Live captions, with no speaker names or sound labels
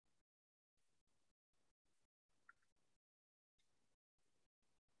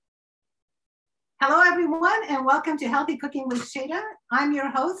Hello, everyone, and welcome to Healthy Cooking with Shayda. I'm your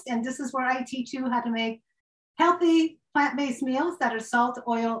host, and this is where I teach you how to make healthy plant-based meals that are salt,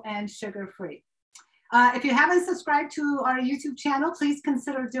 oil, and sugar-free. If you haven't subscribed to our YouTube channel, please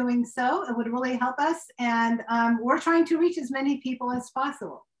consider doing so. It would really help us, and we're trying to reach as many people as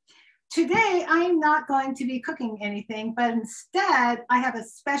possible. Today, I'm not going to be cooking anything, but instead, I have a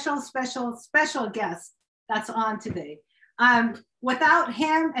special guest that's on today. Without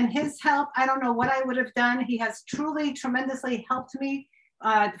him and his help, I don't know what I would have done. He has truly tremendously helped me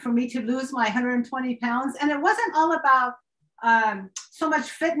for me to lose my 120 pounds. And it wasn't all about so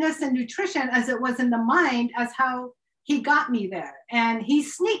much fitness and nutrition as it was in the mind as how he got me there. And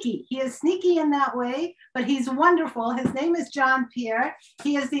he's sneaky. He is sneaky in that way, but he's wonderful. His name is John Pierre.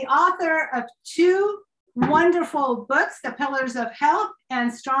 He is the author of two wonderful books, The Pillars of Health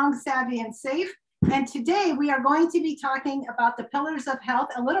and Strong, Savvy, and Safe. And today we are going to be talking about the pillars of health,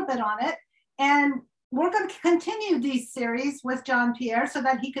 a little bit on it. And we're going to continue these series with John Pierre so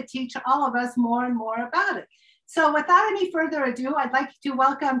that he could teach all of us more and more about it. So without any further ado, I'd like to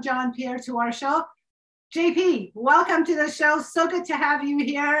welcome John Pierre to our show. JP, welcome to the show. So good to have you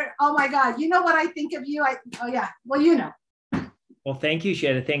here. Oh my God, you know what I think of you? You know. Well, thank you,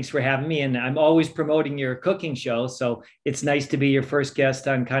 Shayda. Thanks for having me. And I'm always promoting your cooking show. So it's nice to be your first guest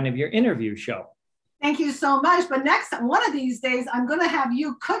on kind of your interview show. Thank you so much. But one of these days, I'm going to have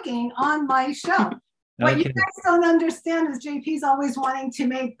you cooking on my show. What you guys don't understand is JP's always wanting to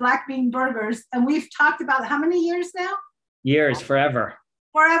make black bean burgers. And we've talked about how many years now? Years, forever.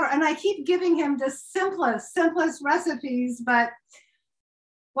 Forever. And I keep giving him the simplest recipes. But,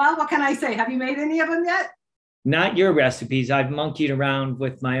 well, what can I say? Have you made any of them yet? Not your recipes. I've monkeyed around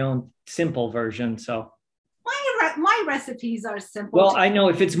with my own simple version. So my recipes are simple. Well, I know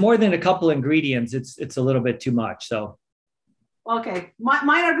if it's more than a couple ingredients, it's a little bit too much. So, okay,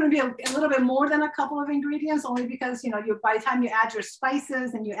 mine are going to be a little bit more than a couple of ingredients, only because by the time you add your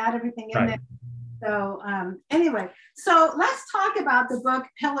spices and you add everything in there. So anyway, so let's talk about the book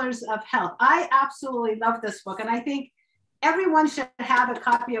Pillars of Health. I absolutely love this book, and I think everyone should have a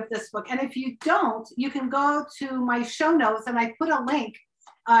copy of this book. And if you don't, you can go to my show notes, and I put a link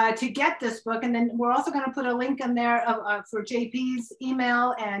to get this book. And then we're also going to put a link in there for JP's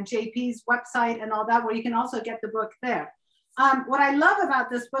email and JP's website and all that, where you can also get the book there. What I love about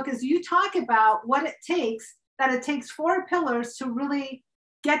this book is you talk about what it takes, that it takes 4 pillars to really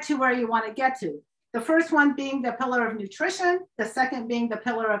get to where you want to get to. The first one being the pillar of nutrition, the second being the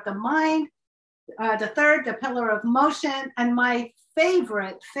pillar of the mind, the third, the pillar of motion, and my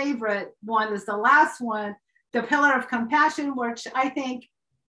favorite one is the last one, the pillar of compassion, which I think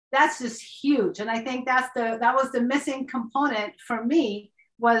that's just huge. And I think that was the missing component for me,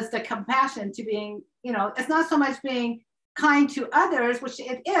 was the compassion to being, it's not so much being kind to others, which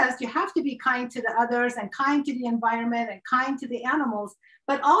it is. You have to be kind to the others and kind to the environment and kind to the animals,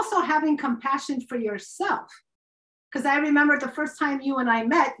 but also having compassion for yourself. Because I remember the first time you and I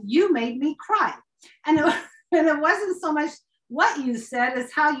met, you made me cry. And it wasn't so much what you said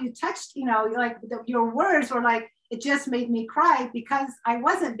as how you touched, your words were like, it just made me cry because I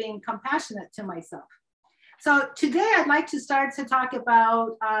wasn't being compassionate to myself. So today I'd like to start to talk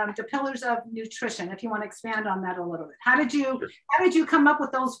about the pillars of nutrition, if you want to expand on that a little bit. How did you come up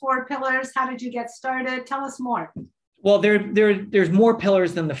with those 4 pillars? How did you get started? Tell us more. Well, there's more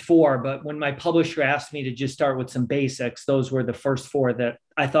pillars than the 4, but when my publisher asked me to just start with some basics, those were the first 4 that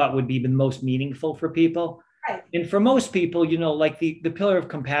I thought would be the most meaningful for people. Right. And for most people, like the pillar of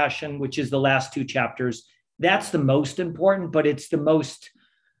compassion, which is the last 2 chapters, that's the most important, but it's the most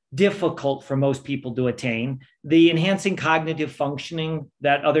difficult for most people to attain. The enhancing cognitive functioning,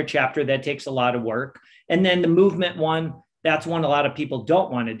 that other chapter, that takes a lot of work. And then the movement one, that's one a lot of people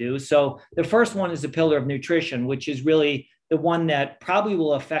don't want to do. So the first one is the pillar of nutrition, which is really the one that probably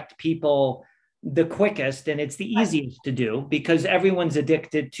will affect people the quickest, and it's the easiest to do because everyone's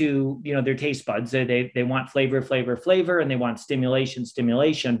addicted to their taste buds. They want flavor, and they want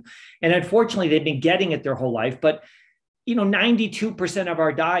stimulation. And unfortunately, they've been getting it their whole life. But 92% of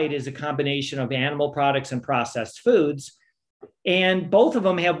our diet is a combination of animal products and processed foods, and both of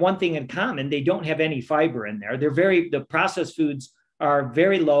them have one thing in common: they don't have any fiber in there. The processed foods are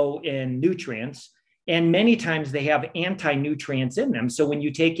very low in nutrients. And many times they have anti-nutrients in them. So when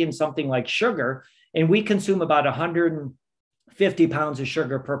you take in something like sugar, and we consume about 150 pounds of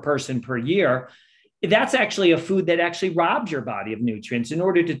sugar per person per year, that's actually a food that actually robs your body of nutrients. In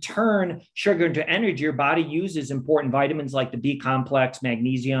order to turn sugar into energy, your body uses important vitamins like the B complex,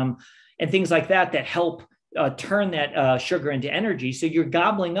 magnesium, and things like that help turn that sugar into energy. So you're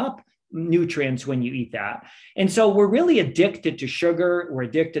gobbling up nutrients when you eat that. And so we're really addicted to sugar. We're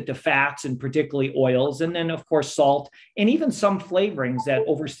addicted to fats and particularly oils. And then of course, salt and even some flavorings that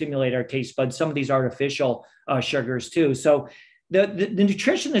overstimulate our taste buds, some of these artificial sugars too. So the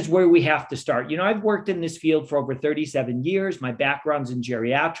nutrition is where we have to start. I've worked in this field for over 37 years. My background's in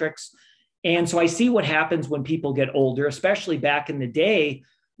geriatrics. And so I see what happens when people get older, especially back in the day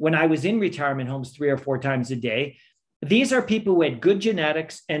when I was in retirement homes 3 or 4 times a day. These are people who had good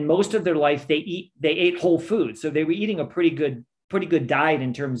genetics, and most of their life they ate whole foods. So they were eating a pretty good diet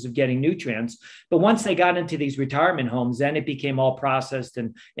in terms of getting nutrients. But once they got into these retirement homes, then it became all processed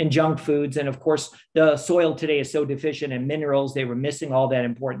and junk foods. And of course, the soil today is so deficient in minerals. They were missing all that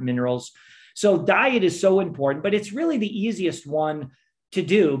important minerals. So diet is so important, but it's really the easiest one to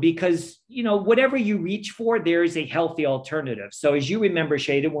do because, whatever you reach for, there is a healthy alternative. So as you remember,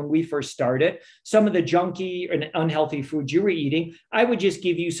 Shayda, when we first started, some of the junky and unhealthy foods you were eating, I would just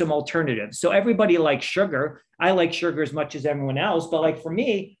give you some alternatives. So everybody likes sugar. I like sugar as much as everyone else. But like for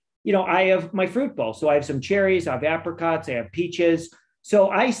me, I have my fruit bowl. So I have some cherries, I have apricots, I have peaches. So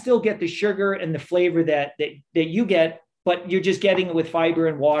I still get the sugar and the flavor that you get, but you're just getting it with fiber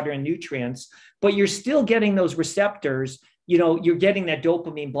and water and nutrients, but you're still getting those receptors. You're getting that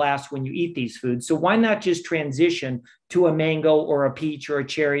dopamine blast when you eat these foods. So why not just transition to a mango or a peach or a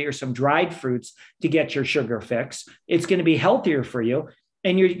cherry or some dried fruits to get your sugar fix? It's going to be healthier for you,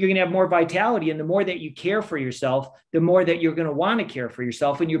 and you're going to have more vitality. And the more that you care for yourself, the more that you're going to want to care for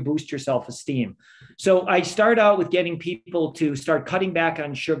yourself, and you boost your self-esteem. So I start out with getting people to start cutting back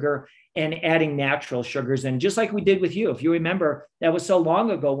on sugar and adding natural sugars. And just like we did with you, if you remember, that was so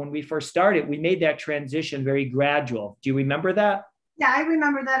long ago when we first started, we made that transition very gradual. Do you remember that? Yeah, I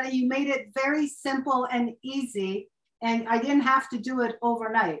remember that. And you made it very simple and easy. And I didn't have to do it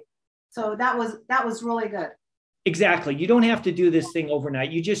overnight. So that was really good. Exactly. You don't have to do this thing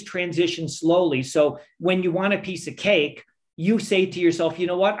overnight. You just transition slowly. So when you want a piece of cake, you say to yourself, you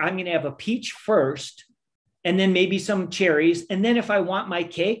know what, I'm going to have a peach first, and then maybe some cherries. And then if I want my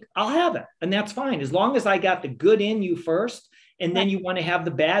cake, I'll have it. And that's fine. As long as I got the good in you first, and then you want to have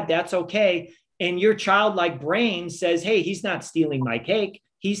the bad, that's okay. And your childlike brain says, hey, he's not stealing my cake.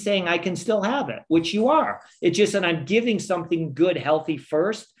 He's saying I can still have it, which you are. It's just that I'm giving something good, healthy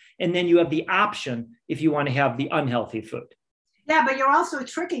first. And then you have the option if you want to have the unhealthy food. Yeah, but you're also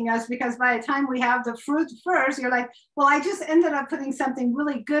tricking us because by the time we have the fruit first, you're like, well, I just ended up putting something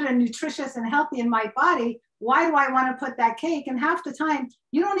really good and nutritious and healthy in my body. Why do I want to put that cake? And half the time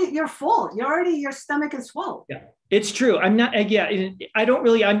you don't eat, you're full. Your stomach is full. Yeah, it's true. I'm not, I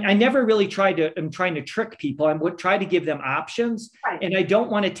never really I'm trying to trick people. I would try to give them options, right. And I don't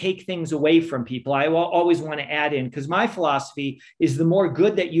want to take things away from people. I always want to add in, because my philosophy is the more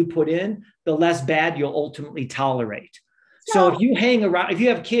good that you put in, the less bad you'll ultimately tolerate. So if you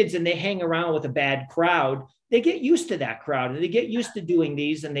have kids and they hang around with a bad crowd, they get used to that crowd and they get used to doing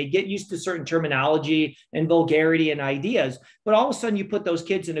these and they get used to certain terminology and vulgarity and ideas. But all of a sudden you put those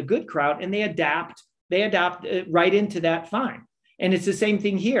kids in a good crowd and they adapt right into that, fine. And it's the same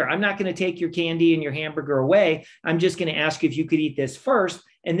thing here. I'm not going to take your candy and your hamburger away. I'm just going to ask if you could eat this first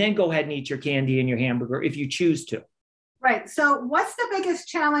and then go ahead and eat your candy and your hamburger if you choose to. Right. So what's the biggest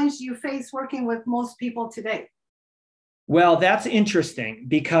challenge you face working with most people today? Well, that's interesting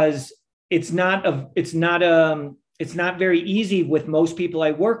because it's not very easy with most people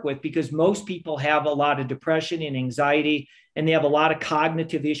I work with, because most people have a lot of depression and anxiety, and they have a lot of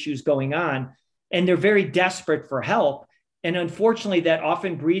cognitive issues going on, and they're very desperate for help. And unfortunately, that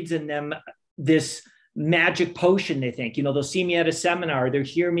often breeds in them this magic potion. They think, they'll see me at a seminar, they'll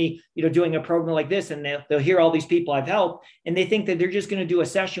hear me, doing a program like this, and they'll hear all these people I've helped, and they think that they're just going to do a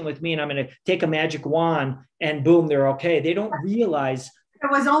session with me and I'm going to take a magic wand and boom, they're okay. They don't realize it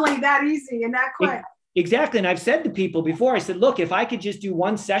was only that easy and that quick. Exactly. And I've said to people before, I said, look, if I could just do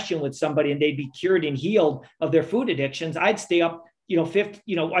one session with somebody and they'd be cured and healed of their food addictions, I'd stay up,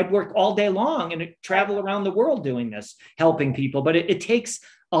 I'd work all day long and travel around the world doing this, helping people. But it takes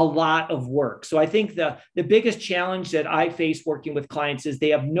a lot of work. So I think the biggest challenge that I face working with clients is they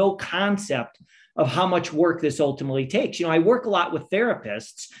have no concept of how much work this ultimately takes. I work a lot with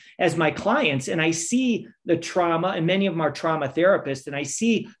therapists as my clients, and I see the trauma, and many of them are trauma therapists, and I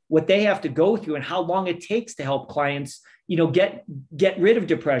see what they have to go through and how long it takes to help clients, get rid of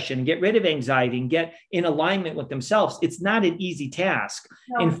depression, get rid of anxiety, and get in alignment with themselves. It's not an easy task.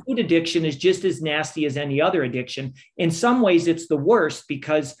 No. And food addiction is just as nasty as any other addiction. In some ways, it's the worst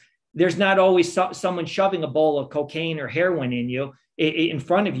because there's not always someone shoving a bowl of cocaine or heroin in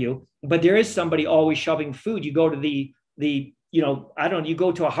front of you, but there is somebody always shoving food. You go to you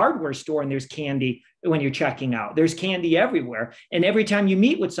go to a hardware store and there's candy when you're checking out. There's candy everywhere. And every time you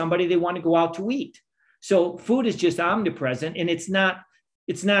meet with somebody, they want to go out to eat. So food is just omnipresent, and it's not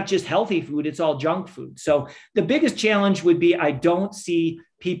just healthy food, it's all junk food. So the biggest challenge would be, I don't see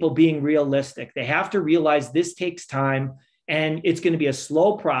people being realistic. They have to realize this takes time, and it's going to be a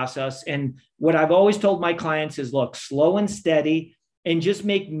slow process. And what I've always told my clients is, look, slow and steady, and just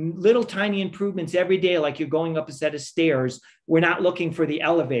make little tiny improvements every day, like you're going up a set of stairs. We're not looking for the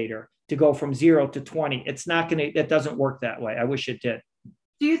elevator to go from 0 to 20. It doesn't work that way. I wish it did.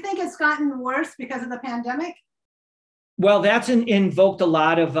 Do you think it's gotten worse because of the pandemic? Well, that's invoked a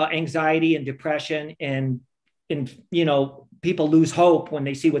lot of anxiety and depression, and people lose hope when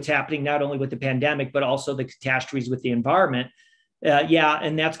they see what's happening, not only with the pandemic, but also the catastrophes with the environment.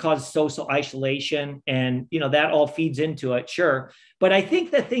 And that's caused social isolation, and that all feeds into it, sure. But I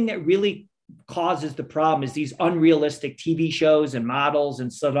think the thing that really causes the problem is these unrealistic TV shows and models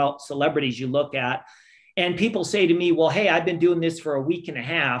and celebrities you look at, and people say to me, well, hey, I've been doing this for a week and a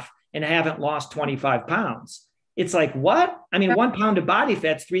half and I haven't lost 25 pounds. It's like, what? I mean, 1 pound of body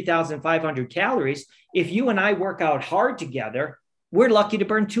fat's 3,500 calories. If you and I work out hard together, we're lucky to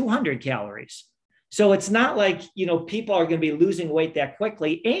burn 200 calories. So it's not like, people are going to be losing weight that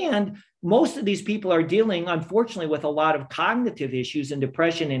quickly. And most of these people are dealing, unfortunately, with a lot of cognitive issues and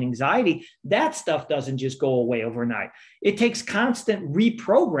depression and anxiety. That stuff doesn't just go away overnight. It takes constant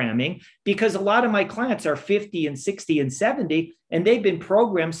reprogramming, because a lot of my clients are 50 and 60 and 70, and they've been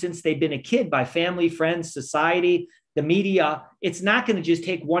programmed since they've been a kid by family, friends, society, the media. It's not going to just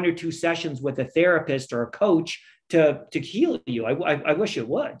take 1 or 2 sessions with a therapist or a coach to heal you. I wish it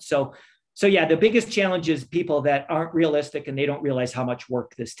would. So yeah, the biggest challenge is people that aren't realistic, and they don't realize how much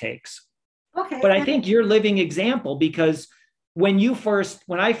work this takes. Okay. But I think you're a living example, because when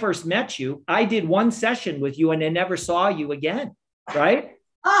I first met you, I did 1 session with you and I never saw you again. Right?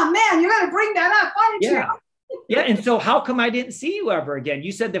 Oh man, you got to bring that up. Why did you? Yeah. And so how come I didn't see you ever again?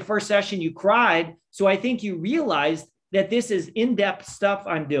 You said the first session you cried. So I think you realized that this is in-depth stuff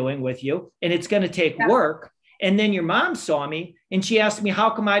I'm doing with you, and it's going to take work. And then your mom saw me and she asked me,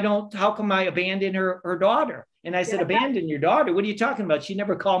 how come I abandoned her daughter? And I said, abandon your daughter? What are you talking about? She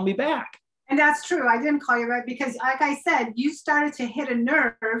never called me back. And that's true. I didn't call you back because, like I said, you started to hit a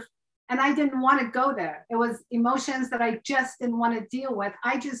nerve and I didn't want to go there. It was emotions that I just didn't want to deal with.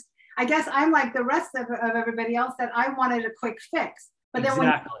 I guess I'm like the rest of everybody else, that I wanted a quick fix. But then when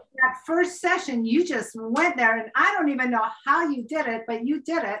that first session, you just went there, and I don't even know how you did it, but you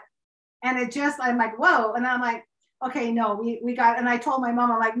did it. And I'm like, whoa. And I'm like, okay, no, we got, and I told my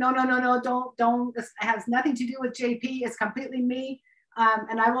mom, I'm like, no, don't, this has nothing to do with JP. It's completely me.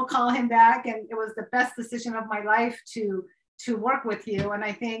 And I will call him back. And it was the best decision of my life to work with you. And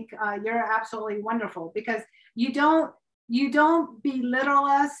I think you're absolutely wonderful, because you don't belittle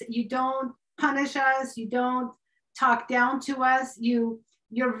us. You don't punish us. You don't talk down to us.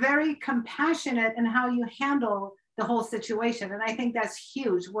 You're very compassionate in how you handle the whole situation. And I think that's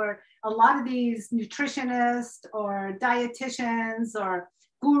huge, where a lot of these nutritionists or dietitians or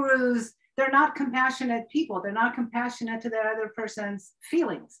gurus, they're not compassionate people. They're not compassionate to the other person's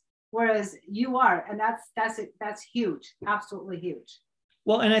feelings, whereas you are. And that's huge, absolutely huge.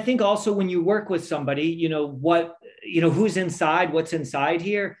 Well, and I think also when you work with somebody, who's inside, what's inside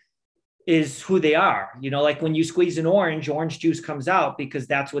here is who they are. Like when you squeeze an orange juice comes out because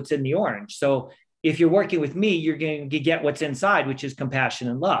that's what's in the orange. So if you're working with me, you're going to get what's inside, which is compassion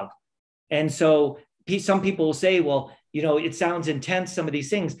and love. And so some people will say, well, it sounds intense, some of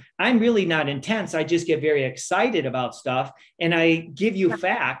these things. I'm really not intense. I just get very excited about stuff. And I give you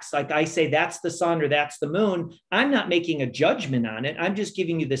facts. Like I say, that's the sun or that's the moon. I'm not making a judgment on it. I'm just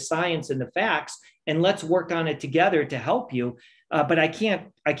giving you the science and the facts, and let's work on it together to help you. But I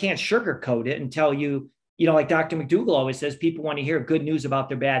can't sugarcoat it and tell you, like Dr. McDougall always says, people want to hear good news about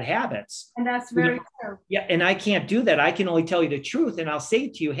their bad habits. And that's very true. Yeah. And I can't do that. I can only tell you the truth. And I'll say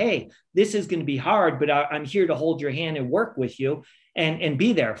to you, hey, this is going to be hard, but I'm here to hold your hand and work with you and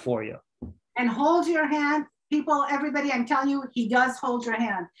be there for you. And hold your hand. People, everybody, I'm telling you, he does hold your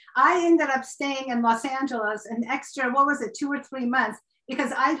hand. I ended up staying in Los Angeles an extra, 2 or 3 months,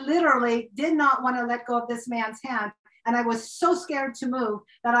 because I literally did not want to let go of this man's hand. And I was so scared to move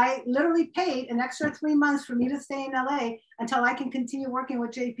that I literally paid an extra 3 months for me to stay in LA until I can continue working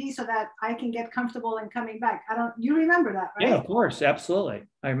with JP so that I can get comfortable in coming back. You remember that, right? Yeah, of course. Absolutely.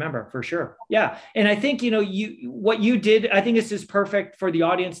 I remember for sure. Yeah. And I think, what you did, I think this is perfect for the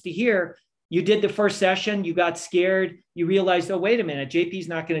audience to hear. You did the first session, you got scared, you realized, oh, wait a minute, JP's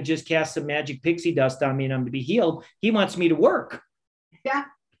not going to just cast some magic pixie dust on me and I'm going to be healed. He wants me to work. Yeah.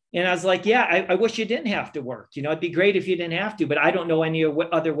 And I was like, yeah, I wish you didn't have to work. It'd be great if you didn't have to, but I don't know any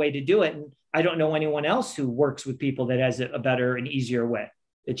other way to do it. And I don't know anyone else who works with people that has a better and easier way.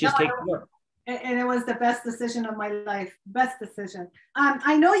 It just takes work. And it was the best decision of my life. Best decision.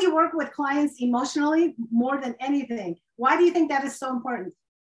 I know you work with clients emotionally more than anything. Why do you think that is so important?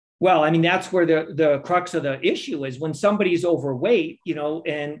 Well, I mean, that's where the crux of the issue is when somebody's overweight, you know,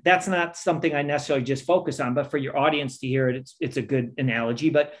 and that's not something I necessarily just focus on, but for your audience to hear it, it's a good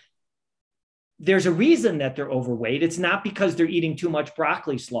analogy. But there's a reason that they're overweight. It's not because they're eating too much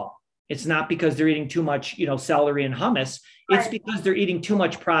broccoli slaw. It's not because they're eating too much, you know, celery and hummus. It's because they're eating too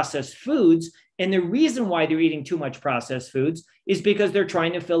much processed foods. And the reason why they're eating too much processed foods is because they're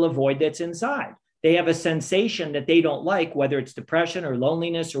trying to fill a void that's inside. They have a sensation that they don't like, whether it's depression or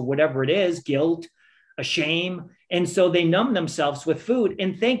loneliness or whatever it is, guilt, a shame. And so they numb themselves with food.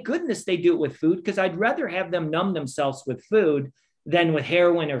 And thank goodness they do it with food, because I'd rather have them numb themselves with food than with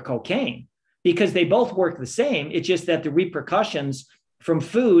heroin or cocaine, because they both work the same. It's just that the repercussions from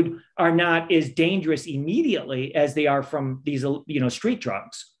food are not as dangerous immediately as they are from these, you know, street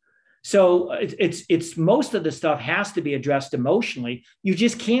drugs. So it's most of the stuff has to be addressed emotionally. You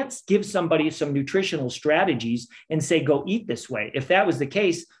just can't give somebody some nutritional strategies and say, go eat this way. If that was the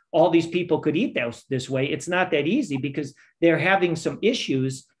case, all these people could eat this way. It's not that easy because they're having some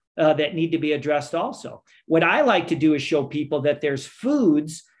issues that need to be addressed also. What I like to do is show people that there's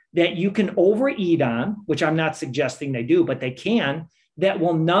foods that you can overeat on, which I'm not suggesting they do, but they can, that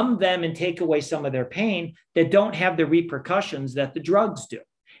will numb them and take away some of their pain, that don't have the repercussions that the drugs do.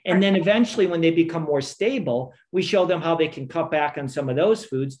 And then eventually when they become more stable, we show them how they can cut back on some of those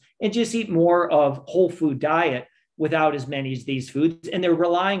foods and just eat more of whole food diet without as many of these foods. And they're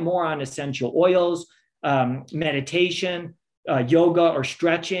relying more on essential oils, meditation, yoga or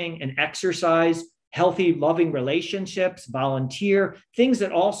stretching and exercise, healthy, loving relationships, volunteer, things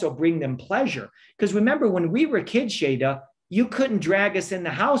that also bring them pleasure. Because remember, when we were kids, Shayda, you couldn't drag us in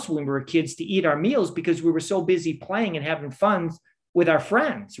the house when we were kids to eat our meals because we were so busy playing and having fun with our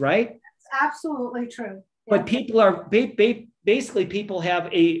friends, right? That's absolutely true. Yeah. But people are basically people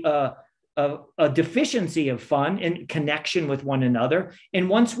have a deficiency of fun and connection with one another. And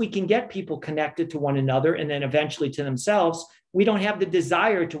once we can get people connected to one another and then eventually to themselves, we don't have the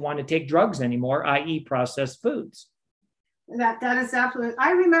desire to want to take drugs anymore, i.e. processed foods. That is absolutely.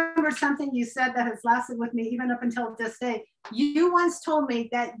 I remember something you said that has lasted with me even up until this day. You once told me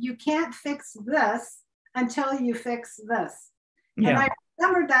that you can't fix this until you fix this. Yeah. And I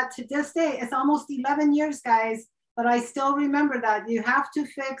remember that to this day. It's almost 11 years, guys, but I still remember that you have to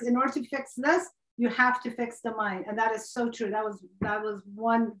fix, in order to fix this, you have to fix the mind. And that is so true. That was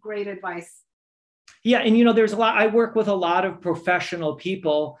one great advice. Yeah. And, you know, there's a lot, I work with a lot of professional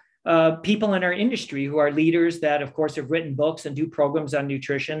people in our industry who are leaders that, of course, have written books and do programs on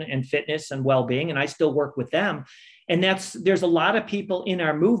nutrition and fitness and well-being. And I still work with them. And there's a lot of people in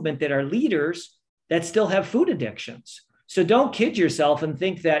our movement that are leaders that still have food addictions. So don't kid yourself and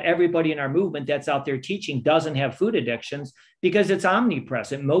think that everybody in our movement that's out there teaching doesn't have food addictions, because it's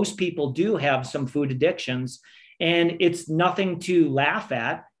omnipresent. Most people do have some food addictions, and it's nothing to laugh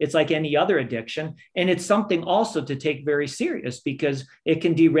at. It's like any other addiction. And it's something also to take very serious, because it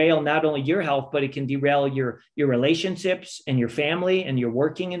can derail not only your health, but it can derail your relationships and your family and your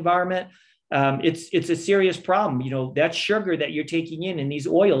working environment. It's a serious problem. You know, that sugar that you're taking in and these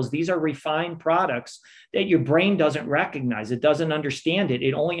oils, these are refined products that your brain doesn't recognize. It doesn't understand it.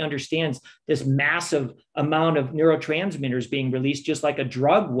 It only understands this massive amount of neurotransmitters being released, just like a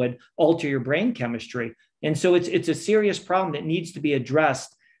drug would alter your brain chemistry. And so it's a serious problem that needs to be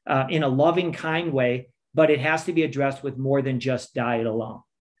addressed in a loving, kind way, but it has to be addressed with more than just diet alone.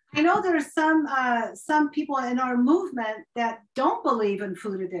 I know there's some people in our movement that don't believe in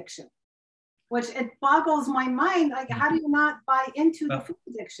food addiction, which it boggles my mind. Like, how do you not buy into the food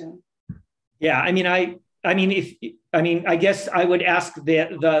addiction? Yeah, I guess I would ask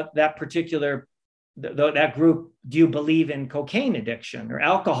that particular that group, do you believe in cocaine addiction or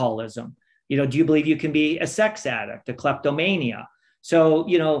alcoholism? You know, do you believe you can be a sex addict, a kleptomania? So,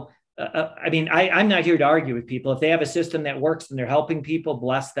 you know, I'm not here to argue with people. If they have a system that works and they're helping people,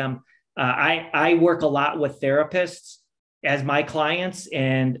 bless them. I work a lot with therapists as my clients,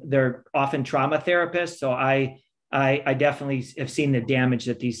 and they're often trauma therapists. So I definitely have seen the damage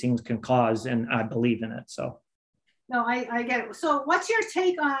that these things can cause, and I believe in it. So. No, I get it. So what's your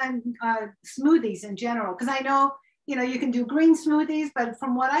take on smoothies in general? Because I know, you know, you can do green smoothies, but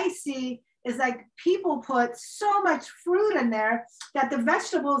from what I see is like people put so much fruit in there that the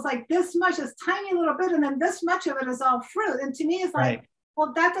vegetables like this much, this tiny little bit, and then this much of it is all fruit. And to me, it's like,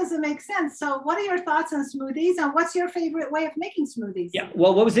 Well, that doesn't make sense. So what are your thoughts on smoothies, and what's your favorite way of making smoothies? Yeah.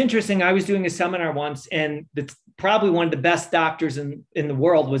 Well, what was interesting, I was doing a seminar once, and probably one of the best doctors in the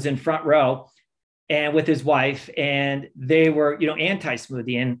world was in front row and with his wife, and they were,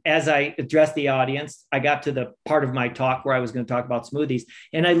 anti-smoothie. And as I addressed the audience, I got to the part of my talk where I was going to talk about smoothies.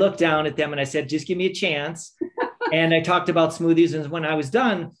 And I looked down at them and I said, just give me a chance. And I talked about smoothies. And when I was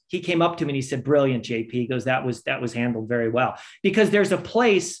done, he came up to me and he said, brilliant, JP. He goes, that was handled very well, because there's a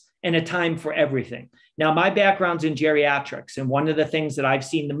place and a time for everything. Now, my background's in geriatrics. And one of the things that I've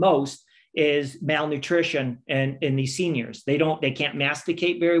seen the most is malnutrition in these seniors. They can't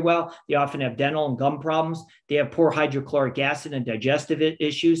masticate very well. They often have dental and gum problems. They have poor hydrochloric acid and digestive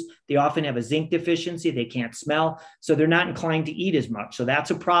issues. They often have a zinc deficiency. They can't smell. So they're not inclined to eat as much. So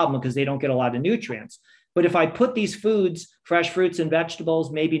that's a problem because they don't get a lot of nutrients. But if I put these foods, fresh fruits and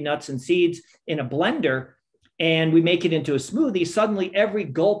vegetables, maybe nuts and seeds, in a blender, and we make it into a smoothie, suddenly every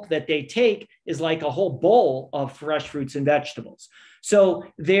gulp that they take is like a whole bowl of fresh fruits and vegetables. So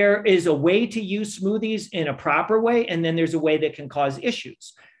there is a way to use smoothies in a proper way, and then there's a way that can cause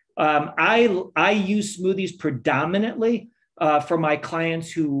issues. I use smoothies predominantly for my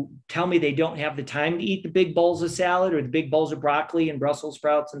clients who tell me they don't have the time to eat the big bowls of salad or the big bowls of broccoli and Brussels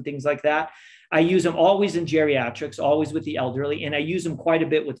sprouts and things like that. I use them always in geriatrics, always with the elderly, and I use them quite a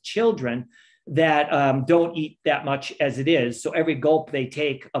bit with children that don't eat that much as it is. So every gulp they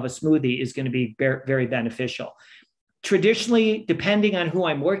take of a smoothie is going to be very beneficial. Traditionally, depending on who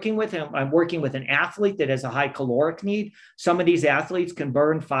I'm working with an athlete that has a high caloric need. Some of these athletes can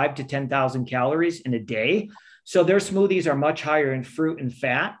burn 5,000 to 10,000 calories in a day. So their smoothies are much higher in fruit and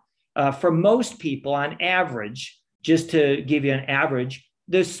fat. For most people, on average, just to give you an average,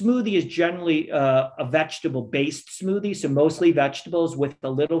 the smoothie is generally a vegetable-based smoothie, so mostly vegetables with a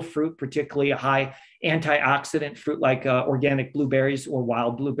little fruit, particularly a high antioxidant fruit like organic blueberries or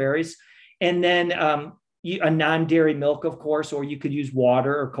wild blueberries. And then a non-dairy milk, of course, or you could use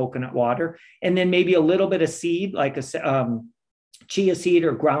water or coconut water. And then maybe a little bit of seed, like a chia seed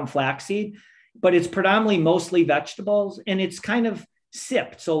or ground flaxseed. But it's predominantly mostly vegetables, and it's kind of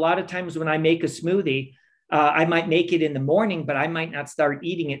sipped. So a lot of times when I make a smoothie, I might make it in the morning, but I might not start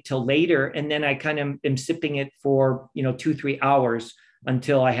eating it till later. And then I kind of am sipping it for, 2-3 hours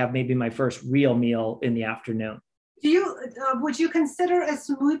until I have maybe my first real meal in the afternoon. Would you consider a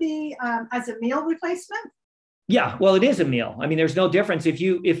smoothie as a meal replacement? Yeah, well, it is a meal. I mean, there's no difference. If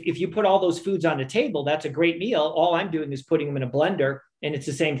you put all those foods on the table, that's a great meal. All I'm doing is putting them in a blender, and it's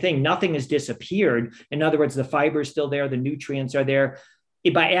the same thing. Nothing has disappeared. In other words, the fiber is still there. The nutrients are there.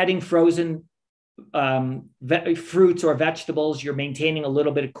 By adding frozen fruits or vegetables, you're maintaining a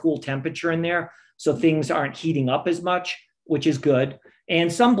little bit of cool temperature in there, so things aren't heating up as much, which is good.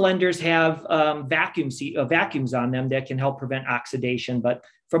 And some blenders have vacuums on them that can help prevent oxidation. But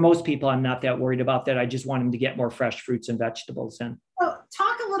for most people, I'm not that worried about that. I just want them to get more fresh fruits and vegetables in. So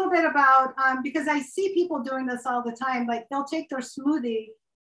talk a little bit about, because I see people doing this all the time, like they'll take their smoothie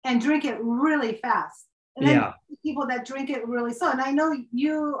and drink it really fast. And then people that drink it really slow. And I know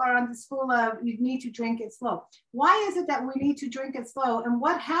you are on the school of you need to drink it slow. Why is it that we need to drink it slow? And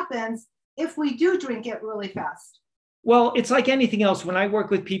what happens if we do drink it really fast? Well, it's like anything else. When I work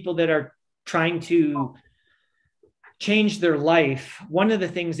with people that are trying to change their life, one of the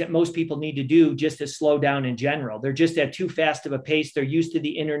things that most people need to do just is slow down in general. They're just at too fast of a pace. They're used to the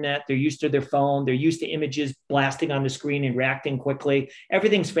internet. They're used to their phone. They're used to images blasting on the screen and reacting quickly.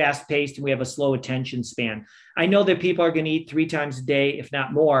 Everything's fast paced, and we have a slow attention span. I know that people are going to eat 3 times a day, if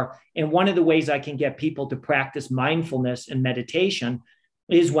not more. And one of the ways I can get people to practice mindfulness and meditation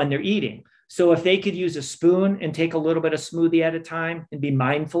is when they're eating. So if they could use a spoon and take a little bit of smoothie at a time and be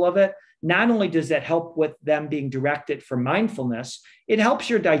mindful of it, not only does that help with them being directed for mindfulness, it helps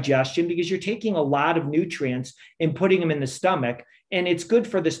your digestion because you're taking a lot of nutrients and putting them in the stomach. And it's good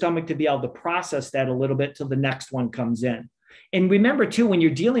for the stomach to be able to process that a little bit till the next one comes in. And remember too, when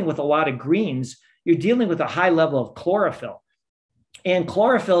you're dealing with a lot of greens, you're dealing with a high level of chlorophyll. And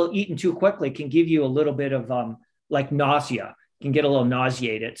chlorophyll eaten too quickly can give you a little bit of like nausea, can get a little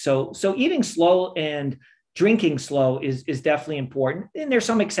nauseated. So eating slow and drinking slow is definitely important. And there's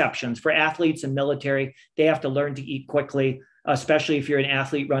some exceptions for athletes and military. They have to learn to eat quickly, especially if you're an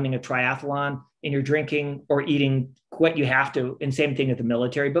athlete running a triathlon and you're drinking or eating what you have to. And same thing at the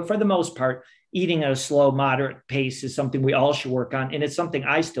military. But for the most part, eating at a slow, moderate pace is something we all should work on. And it's something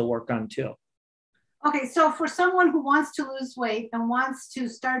I still work on too. Okay, so for someone who wants to lose weight and wants to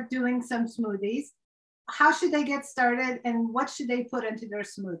start doing some smoothies, how should they get started and what should they put into their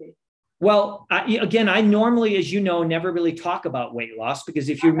smoothie? Well, I normally, as you know, never really talk about weight loss because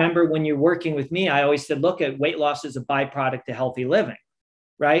if you remember when you're working with me, I always said, look at weight loss as a byproduct of healthy living.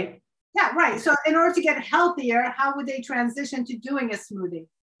 right? Yeah, right. So in order to get healthier, how would they transition to doing a smoothie?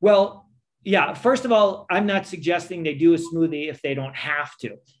 Well, yeah, first of all, I'm not suggesting they do a smoothie if they don't have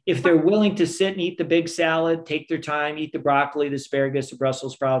to. If they're willing to sit and eat the big salad, take their time, eat the broccoli, the asparagus, the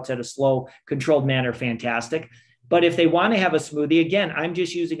Brussels sprouts at a slow, controlled manner, fantastic. But if they want to have a smoothie, again, I'm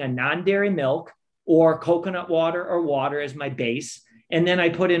just using a non-dairy milk or coconut water or water as my base. And then I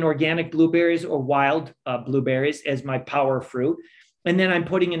put in organic blueberries or wild blueberries as my power fruit. And then I'm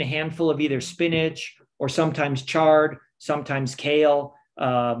putting in a handful of either spinach or sometimes chard, sometimes kale,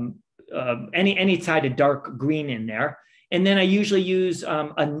 any type of dark green in there. And then I usually use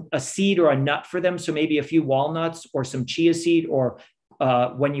a seed or a nut for them. So maybe a few walnuts or some chia seed, or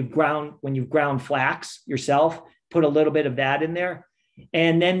when you've ground flax yourself, put a little bit of that in there.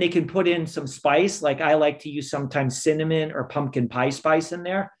 And then they can put in some spice. Like I like to use sometimes cinnamon or pumpkin pie spice in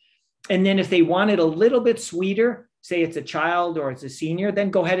there. And then if they want it a little bit sweeter, say it's a child or it's a senior,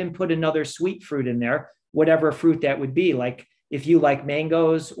 then go ahead and put another sweet fruit in there, whatever fruit that would be. Like if you like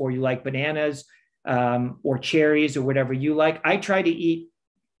mangoes or you like bananas or cherries or whatever you like, I try to eat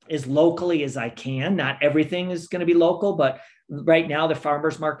as locally as I can. Not everything is going to be local, but right now the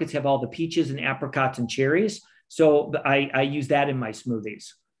farmers markets have all the peaches and apricots and cherries. So I use that in my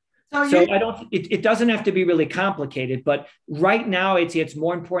smoothies. So it doesn't have to be really complicated, but right now it's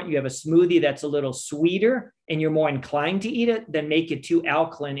more important you have a smoothie that's a little sweeter and you're more inclined to eat it than make it too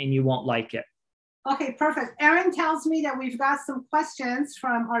alkaline and you won't like it. Okay, perfect. Erin tells me that we've got some questions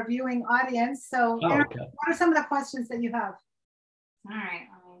from our viewing audience. So Erin, okay. What are some of the questions that you have? All right,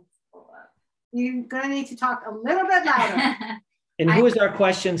 let me pull up. You're gonna need to talk a little bit louder. And who is our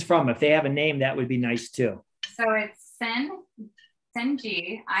questions from? If they have a name, that would be nice too. So it's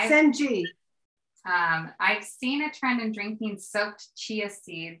Senji. Senji. I've seen a trend in drinking soaked chia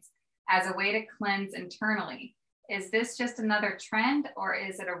seeds as a way to cleanse internally. Is this just another trend, or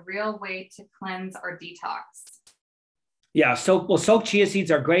is it a real way to cleanse or detox? Yeah, soaked chia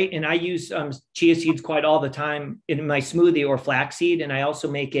seeds are great, and I use chia seeds quite all the time in my smoothie or flaxseed. And I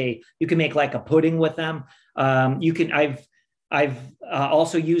also you can make like a pudding with them. I've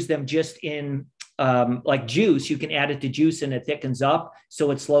also used them just in like juice. You can add it to juice and it thickens up, so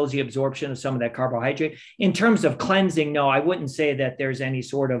it slows the absorption of some of that carbohydrate. In terms of cleansing, no, I wouldn't say that there's any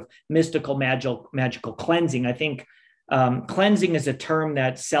sort of mystical magical cleansing. I think cleansing is a term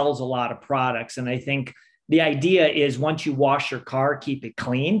that sells a lot of products, and I think the idea is once you wash your car, keep it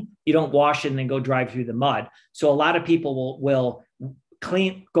clean. You don't wash it and then go drive through the mud. So a lot of people will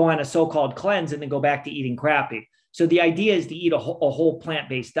go on a so-called cleanse and then go back to eating crappy. So the idea is to eat a whole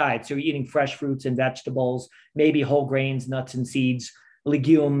plant-based diet. So you're eating fresh fruits and vegetables, maybe whole grains, nuts and seeds,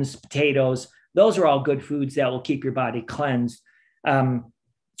 legumes, potatoes. Those are all good foods that will keep your body cleansed.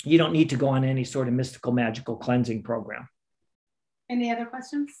 You don't need to go on any sort of mystical, magical cleansing program. Any other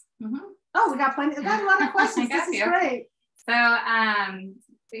questions? Mm-hmm. Oh, we got plenty. We got a lot of questions. This is great.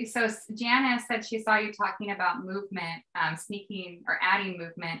 So Janice said she saw you talking about movement, sneaking or adding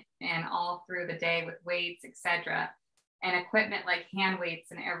movement and all through the day with weights, etc., and equipment like hand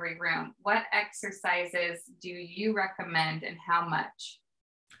weights in every room. What exercises do you recommend and how much?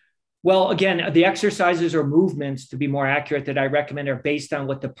 Well, again, the exercises or movements, to be more accurate, that I recommend are based on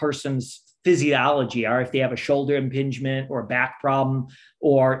what the person's physiology are. If they have a shoulder impingement or a back problem,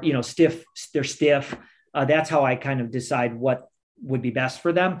 or they're stiff, that's how I kind of decide what would be best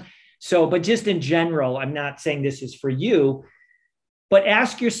for them. So, but just in general, I'm not saying this is for you, but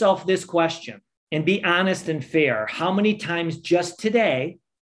ask yourself this question and be honest and fair. How many times just today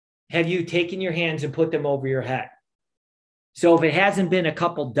have you taken your hands and put them over your head? So if it hasn't been a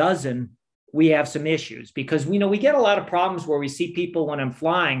couple dozen, we have some issues, because we get a lot of problems where we see people when I'm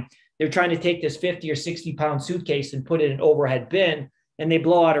flying, they're trying to take this 50 or 60 pound suitcase and put it in an overhead bin, and they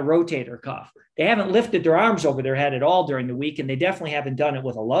blow out a rotator cuff. They haven't lifted their arms over their head at all during the week, and they definitely haven't done it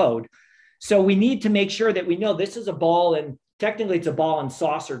with a load. So we need to make sure that we know this is a ball, and technically it's a ball and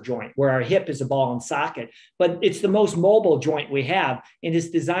saucer joint, where our hip is a ball and socket, but it's the most mobile joint we have, and it's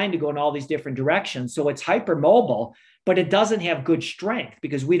designed to go in all these different directions. So it's hypermobile, but it doesn't have good strength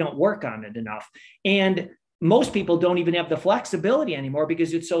because we don't work on it enough. And most people don't even have the flexibility anymore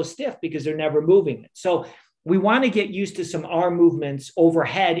because it's so stiff, because they're never moving it. So we want to get used to some arm movements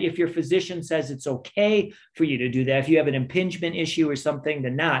overhead. If your physician says it's okay for you to do that, if you have an impingement issue or something,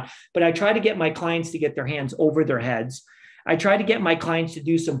 then not. But I try to get my clients to get their hands over their heads. I try to get my clients to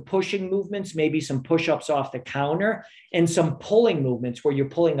do some pushing movements, maybe some push-ups off the counter, and some pulling movements where you're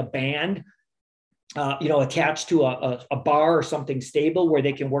pulling a band, attached to a bar or something stable where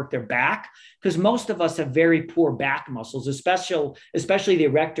they can work their back. Because most of us have very poor back muscles, especially the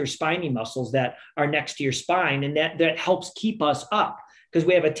erector spiny muscles that are next to your spine. And that helps keep us up. because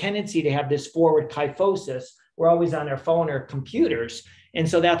we have a tendency to have this forward kyphosis. We're always on our phone or computers. And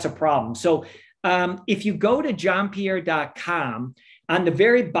so that's a problem. So if you go to johnpierre.com, on the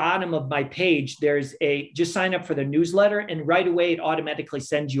very bottom of my page, there's just sign up for the newsletter, and right away it automatically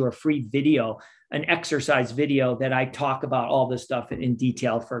sends you a free video, an exercise video that I talk about all this stuff in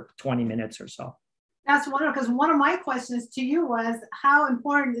detail for 20 minutes or so. That's wonderful, because one of my questions to you was, how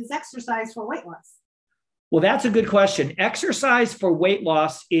important is exercise for weight loss? Well, that's a good question. Exercise for weight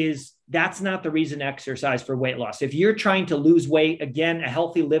loss that's not the reason exercise for weight loss. If you're trying to lose weight, again, a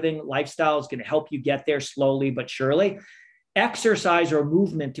healthy living lifestyle is going to help you get there slowly but surely. Exercise or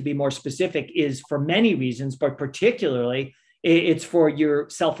movement, to be more specific, is for many reasons, but particularly it's for your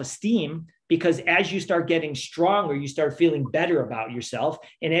self-esteem, because as you start getting stronger, you start feeling better about yourself.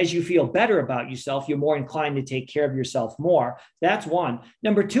 And as you feel better about yourself, you're more inclined to take care of yourself more. That's one.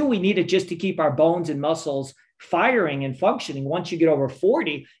 Number two, we need it just to keep our bones and muscles firing and functioning. Once you get over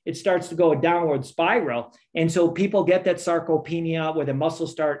 40, it starts to go a downward spiral. And so people get that sarcopenia where the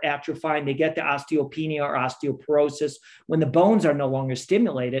muscles start atrophying. They get the osteopenia or osteoporosis when the bones are no longer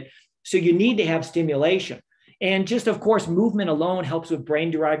stimulated. So you need to have stimulation. And just, of course, movement alone helps with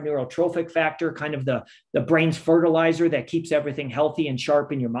brain-derived neurotrophic factor, kind of the brain's fertilizer that keeps everything healthy and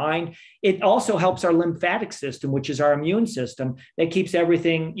sharp in your mind. It also helps our lymphatic system, which is our immune system, that keeps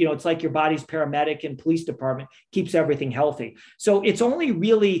everything, it's like your body's paramedic and police department, keeps everything healthy. So it's only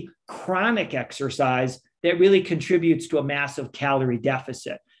really chronic exercise that really contributes to a massive calorie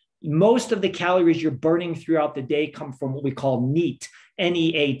deficit. Most of the calories you're burning throughout the day come from what we call NEAT,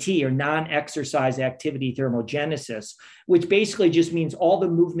 NEAT, or non-exercise activity thermogenesis, which basically just means all the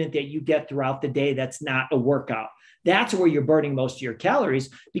movement that you get throughout the day that's not a workout. That's where you're burning most of your calories,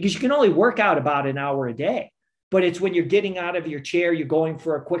 because you can only work out about an hour a day. But it's when you're getting out of your chair, you're going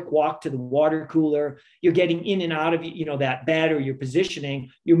for a quick walk to the water cooler, you're getting in and out of that bed, or you're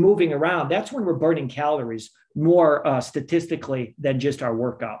positioning, you're moving around. That's when we're burning calories more statistically than just our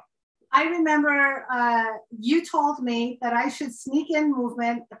workout. I remember you told me that I should sneak in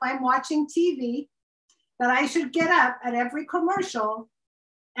movement if I'm watching TV, that I should get up at every commercial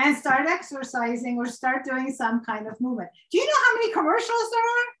and start exercising or start doing some kind of movement. Do you know how many commercials there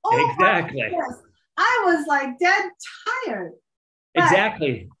are? Oh, exactly. I was like dead tired. But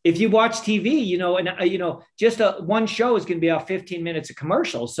exactly. If you watch TV, just one show is going to be about 15 minutes of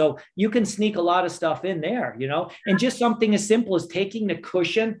commercials. So you can sneak a lot of stuff in there, and just something as simple as taking the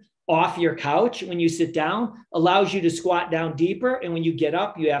cushion off your couch when you sit down allows you to squat down deeper. And when you get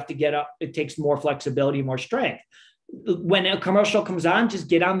up, you have to get up. It takes more flexibility, more strength. When a commercial comes on, just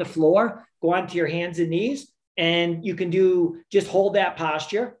get on the floor, go onto your hands and knees, and you can just hold that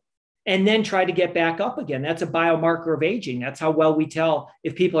posture and then try to get back up again. That's a biomarker of aging. That's how well we tell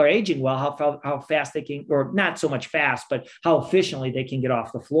if people are aging well, how fast they can, or not so much fast, but how efficiently they can get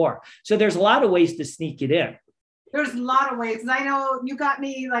off the floor. So there's a lot of ways to sneak it in. There's a lot of ways. I know you got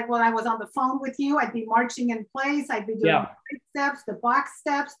me, like when I was on the phone with you, I'd be marching in place. I'd be doing the steps, the box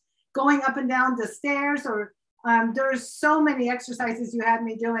steps, going up and down the stairs, or there's so many exercises you had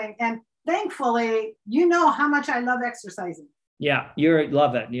me doing. And thankfully, you know how much I love exercising. Yeah, you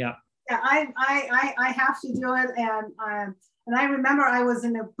love it. Yeah. Yeah, I have to do it. And I remember I was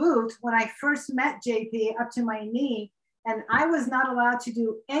in a boot when I first met JP up to my knee, and I was not allowed to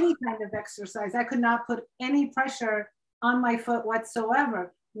do any kind of exercise. I could not put any pressure on my foot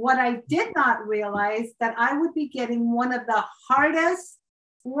whatsoever. What I did not realize that I would be getting one of the hardest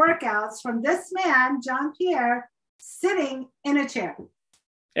workouts from this man, John Pierre, sitting in a chair.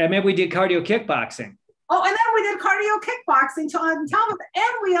 And maybe we did cardio kickboxing. Oh, and then we did cardio kickboxing on top of it.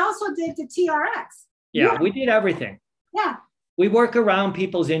 And we also did the TRX. Yeah, we did everything. Yeah. We work around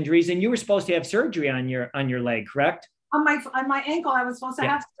people's injuries, and you were supposed to have surgery on your leg, correct? On my ankle, I was supposed to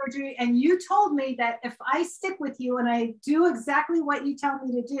have surgery. And you told me that if I stick with you and I do exactly what you tell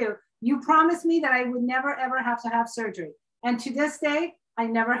me to do, you promised me that I would never, ever have to have surgery. And to this day, I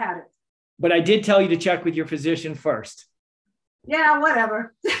never had it. But I did tell you to check with your physician first. Yeah,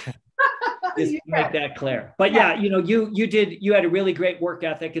 whatever. Just to make that clear. But yeah, you had a really great work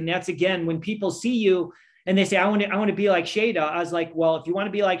ethic. And that's, again, when people see you and they say, I want to be like Shayda. I was like, well, if you want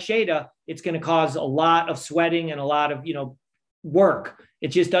to be like Shayda, it's going to cause a lot of sweating and a lot of, work.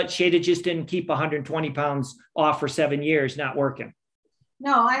 It's just that Shayda just didn't keep 120 pounds off for 7 years, not working.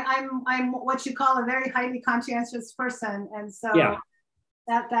 No, I'm what you call a very highly conscientious person. And so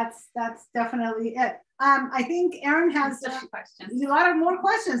that's definitely it. I think Erin has a lot of more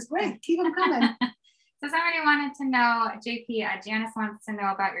questions. Great. Keep them coming. So somebody wanted to know, JP, Janice wants to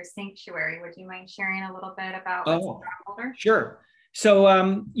know about your sanctuary. Would you mind sharing a little bit about what's in Holder? Sure. So,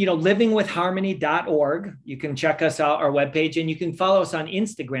 livingwithharmony.org. You can check us out, our webpage, and you can follow us on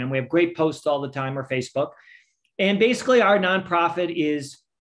Instagram. We have great posts all the time, or Facebook. And basically our nonprofit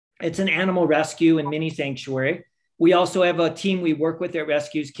it's an animal rescue and mini sanctuary. We also have a team we work with that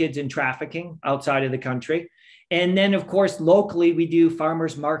rescues kids in trafficking outside of the country. And then, of course, locally, we do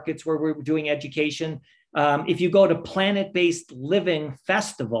farmers markets where we're doing education. If you go to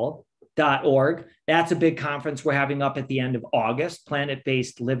planetbasedlivingfestival.org, that's a big conference we're having up at the end of August,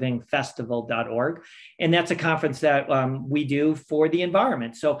 planetbasedlivingfestival.org. And that's a conference that we do for the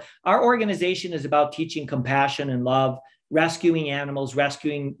environment. So our organization is about teaching compassion and love, rescuing animals,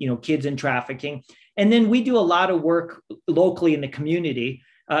 rescuing, kids in trafficking. And then we do a lot of work locally in the community,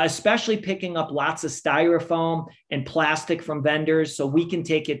 especially picking up lots of styrofoam and plastic from vendors so we can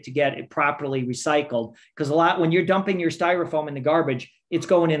take it to get it properly recycled. Because when you're dumping your styrofoam in the garbage, it's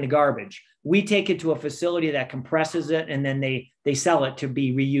going in the garbage. We take it to a facility that compresses it, and then they sell it to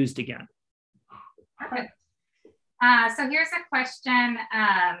be reused again. Perfect. So here's a question.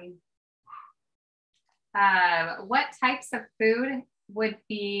 What types of food would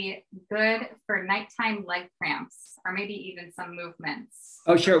be good for nighttime leg cramps, or maybe even some movements?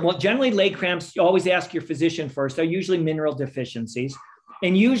 Oh, sure. Well, generally leg cramps, you always ask your physician first. They're usually mineral deficiencies.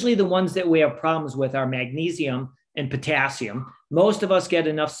 And usually the ones that we have problems with are magnesium and potassium. Most of us get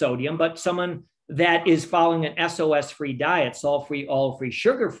enough sodium, but someone that is following an SOS-free diet, salt-free, oil-free,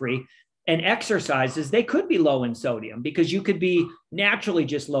 sugar-free, and exercises, they could be low in sodium, because you could be naturally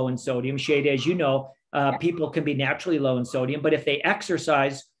just low in sodium. Shayda, as you know, people can be naturally low in sodium, but if they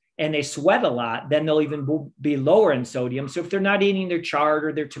exercise and they sweat a lot, then they'll even be lower in sodium. So if they're not eating their chard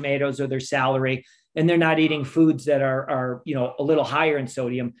or their tomatoes or their celery, and they're not eating foods that are a little higher in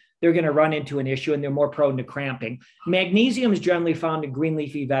sodium, they're going to run into an issue, and they're more prone to cramping. Magnesium is generally found in green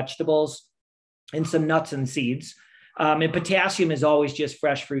leafy vegetables and some nuts and seeds. And potassium is always just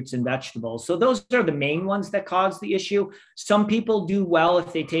fresh fruits and vegetables. So those are the main ones that cause the issue. Some people do well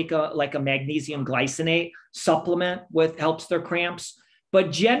if they take a magnesium glycinate supplement, helps their cramps.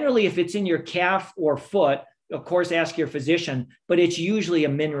 But generally, if it's in your calf or foot, of course, ask your physician, but it's usually a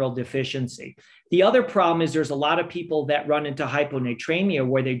mineral deficiency. The other problem is there's a lot of people that run into hyponatremia,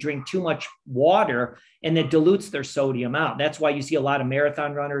 where they drink too much water and it dilutes their sodium out. That's why you see a lot of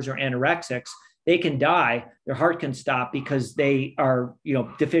marathon runners or anorexics. They can die, their heart can stop, because they are,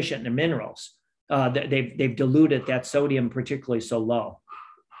 deficient in the minerals. They've diluted that sodium particularly so low.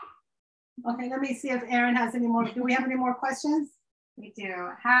 Okay, let me see if Aaron has any more. Do we have any more questions? We do.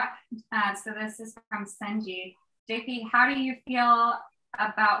 So this is from Senji. JP, how do you feel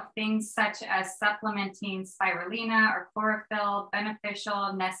about things such as supplementing spirulina or chlorophyll,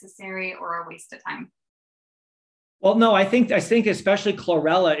 beneficial, necessary, or a waste of time? Well, no, I think especially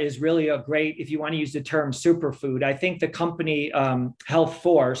chlorella is really a great, if you want to use the term superfood. I think the company Health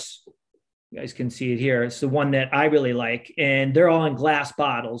Force, you guys can see it here, it's the one that I really like, and they're all in glass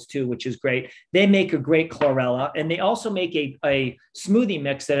bottles too, which is great. They make a great chlorella, and they also make a smoothie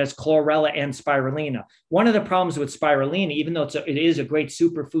mix that has chlorella and spirulina. One of the problems with spirulina, even though it is a great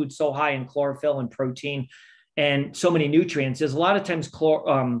superfood, so high in chlorophyll and protein and so many nutrients, is a lot of times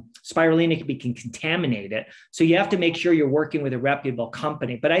spirulina can contaminate it. So you have to make sure you're working with a reputable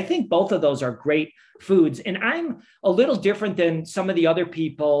company. But I think both of those are great foods. And I'm a little different than some of the other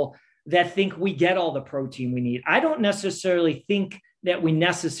people that think we get all the protein we need. I don't necessarily think that we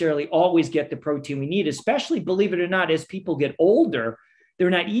necessarily always get the protein we need, especially, believe it or not, as people get older, they're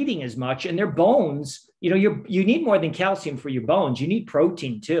not eating as much, and their bones, you need more than calcium for your bones. You need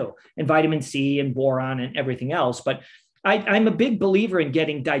protein too, and vitamin C and boron and everything else. But I'm a big believer in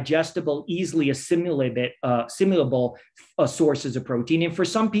getting digestible, easily assimilable sources of protein. And for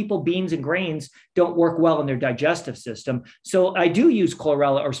some people, beans and grains don't work well in their digestive system. So I do use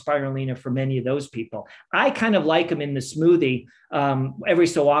chlorella or spirulina for many of those people. I kind of like them in the smoothie every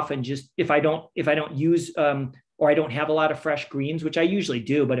so often, just if I don't use or I don't have a lot of fresh greens, which I usually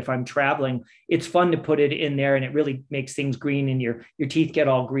do, but if I'm traveling, it's fun to put it in there, and it really makes things green, and your teeth get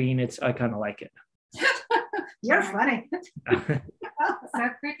all green. I kind of like it. You're funny. So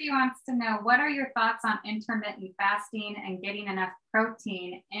Kruti wants to know, what are your thoughts on intermittent fasting and getting enough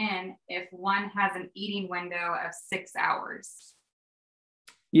protein in if one has an eating window of 6 hours?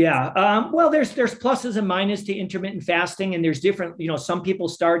 Yeah, well, there's pluses and minuses to intermittent fasting, and there's different, some people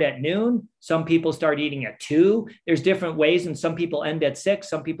start at noon, some people start eating at 2. There's different ways, and some people end at 6,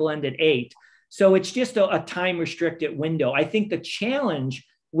 some people end at 8. So it's just a time restricted window. I think the challenge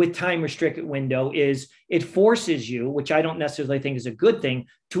with time restricted window is it forces you, which I don't necessarily think is a good thing,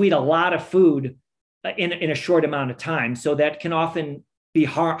 to eat a lot of food in a short amount of time. So that can often be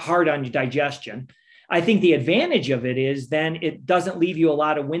hard on your digestion. I think the advantage of it is then it doesn't leave you a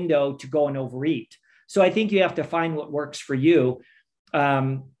lot of window to go and overeat. So I think you have to find what works for you.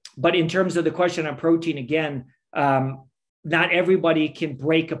 But in terms of the question on protein, again, not everybody can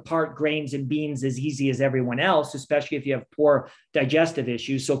break apart grains and beans as easy as everyone else, especially if you have poor digestive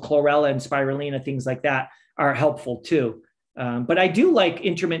issues. So chlorella and spirulina, things like that are helpful too. But I do like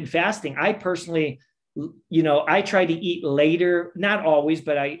intermittent fasting. I personally, I try to eat later, not always,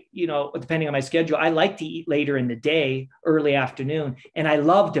 but depending on my schedule, I like to eat later in the day, early afternoon. And I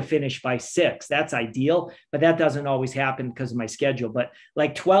love to finish by 6. That's ideal, but that doesn't always happen because of my schedule. But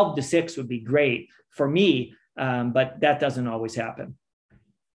like 12 to 6 would be great for me. But that doesn't always happen.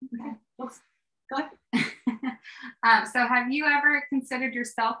 Okay. Go ahead. So have you ever considered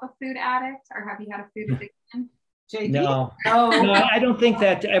yourself a food addict, or have you had a food addiction? No, I don't think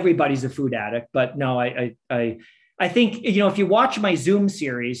that everybody's a food addict, but no, I think, if you watch my Zoom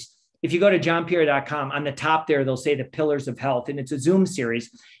series, if you go to johnpierre.com, on the top there, they'll say the pillars of health, and it's a Zoom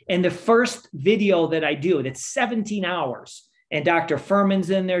series. And the first video that I do, that's 17 hours, and Dr. Furman's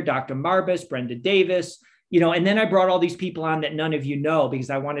in there, Dr. Marbus, Brenda Davis, and then I brought all these people on that none of you know, because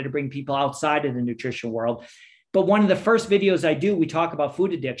I wanted to bring people outside of the nutrition world. But one of the first videos I do, we talk about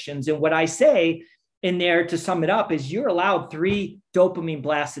food addictions. And what I say in there, to sum it up, is you're allowed 3 dopamine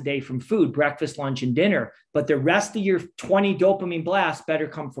blasts a day from food, breakfast, lunch, and dinner. But the rest of your 20 dopamine blasts better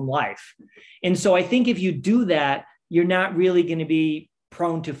come from life. And so I think if you do that, you're not really going to be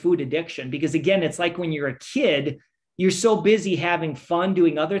prone to food addiction. Because again, it's like when you're a kid, you're so busy having fun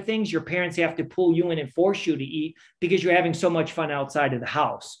doing other things, your parents have to pull you in and force you to eat because you're having so much fun outside of the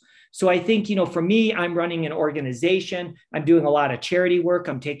house. So I think, for me, I'm running an organization. I'm doing a lot of charity work.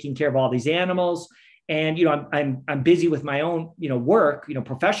 I'm taking care of all these animals. And, I'm busy with my own, work,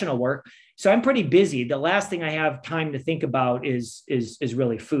 professional work. So I'm pretty busy. The last thing I have time to think about is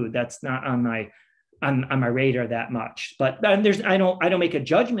really food. That's not on my radar that much. But I don't make a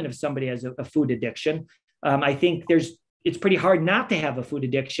judgment if somebody has a food addiction. I think it's pretty hard not to have a food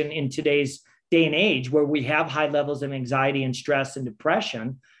addiction in today's day and age, where we have high levels of anxiety and stress and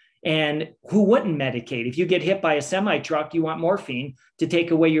depression. And who wouldn't medicate? If you get hit by a semi truck, you want morphine to take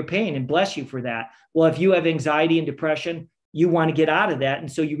away your pain, and bless you for that. Well, if you have anxiety and depression, you want to get out of that.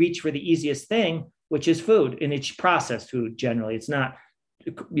 And so you reach for the easiest thing, which is food, and it's processed food generally. It's not,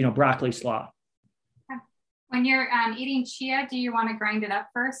 broccoli slaw. When you're eating chia, do you want to grind it up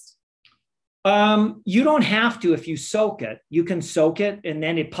first? You don't have to. If you soak it, you can soak it and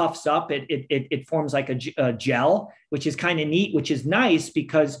then it puffs up. It forms like a gel, which is kind of neat, which is nice,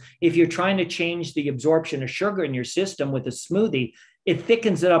 because if you're trying to change the absorption of sugar in your system with a smoothie, it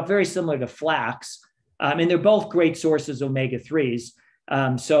thickens it up, very similar to flax. And they're both great sources of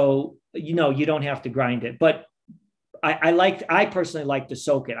omega-3s. So, you don't have to grind it, but I personally like to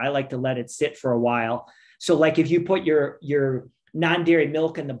soak it. I like to let it sit for a while. So like if you put your non-dairy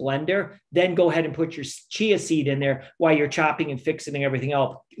milk in the blender, then go ahead and put your chia seed in there while you're chopping and fixing everything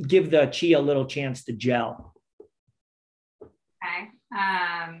else. Give the chia a little chance to gel. Okay.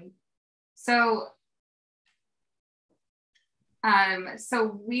 So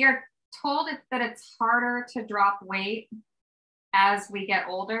we are told that it's harder to drop weight as we get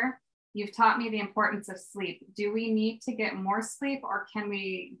older. You've taught me the importance of sleep. Do we need to get more sleep, or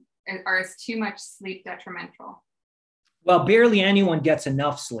is too much sleep detrimental? Well, barely anyone gets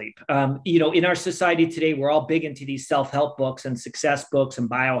enough sleep. In our society today, we're all big into these self-help books and success books and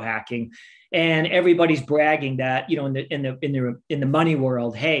biohacking, and everybody's bragging that, in the money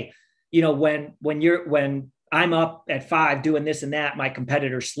world, hey, when I'm up at 5 doing this and that, my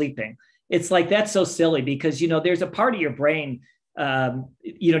competitor's sleeping. It's like, that's so silly, because, there's a part of your brain, the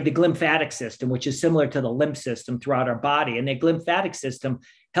glymphatic system, which is similar to the lymph system throughout our body. And the glymphatic system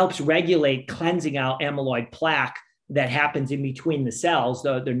helps regulate cleansing out amyloid plaque that happens in between the cells,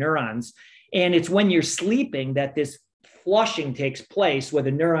 the neurons. And it's when you're sleeping that this flushing takes place, where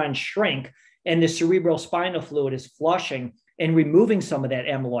the neurons shrink and the cerebral spinal fluid is flushing and removing some of that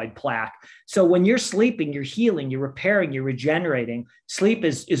amyloid plaque. So when you're sleeping, you're healing, you're repairing, you're regenerating. Sleep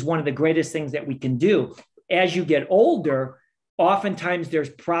is one of the greatest things that we can do. As you get older, oftentimes there's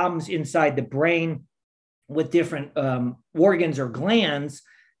problems inside the brain with different organs or glands.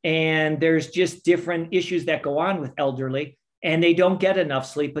 And there's just different issues that go on with elderly, and they don't get enough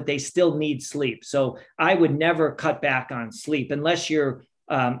sleep, but they still need sleep. So I would never cut back on sleep unless you're,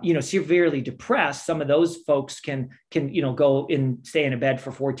 severely depressed. Some of those folks can go and stay in a bed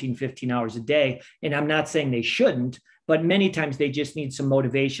for 14, 15 hours a day. And I'm not saying they shouldn't, but many times they just need some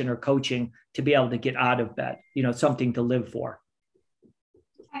motivation or coaching to be able to get out of bed, something to live for.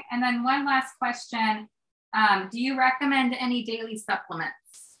 Okay. And then one last question. Do you recommend any daily supplements?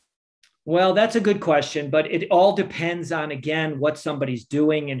 Well, that's a good question, but it all depends on, again, what somebody's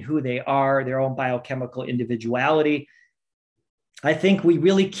doing and who they are, their own biochemical individuality. I think we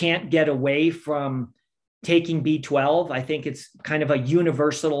really can't get away from taking B12. I think it's kind of a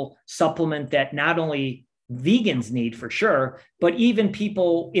universal supplement that not only vegans need for sure, but even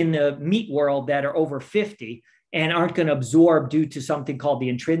people in the meat world that are over 50 and aren't going to absorb due to something called the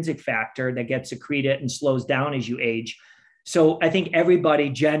intrinsic factor that gets secreted and slows down as you age. So I think everybody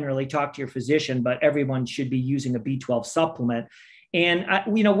generally, talk to your physician, but everyone should be using a B12 supplement. And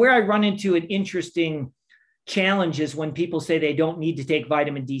where I run into an interesting challenge is when people say they don't need to take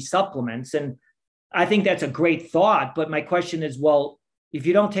vitamin D supplements. And I think that's a great thought. But my question is, well, if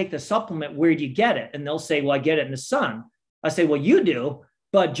you don't take the supplement, where do you get it? And they'll say, well, I get it in the sun. I say, well, you do.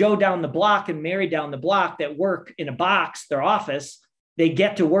 But Joe down the block and Mary down the block that work in a box, their office, they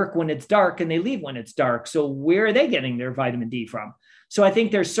get to work when it's dark and they leave when it's dark. So where are they getting their vitamin D from? So I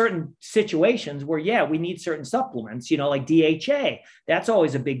think there's certain situations where, yeah, we need certain supplements, like DHA. That's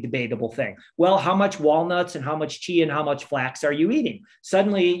always a big debatable thing. Well, how much walnuts and how much chia and how much flax are you eating?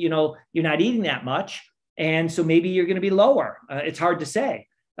 Suddenly, you're not eating that much. And so maybe you're going to be lower. It's hard to say.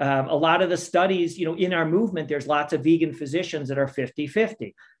 A lot of the studies, in our movement, there's lots of vegan physicians that are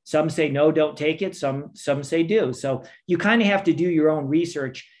 50-50. Some say, no, don't take it. Some say do. So you kind of have to do your own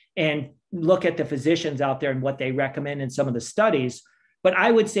research and look at the physicians out there and what they recommend in some of the studies. But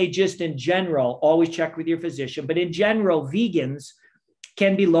I would say just in general, always check with your physician. But in general, vegans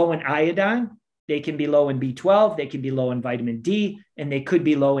can be low in iodine. They can be low in B12. They can be low in vitamin D, and they could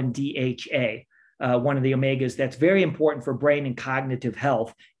be low in DHA. One of the omegas that's very important for brain and cognitive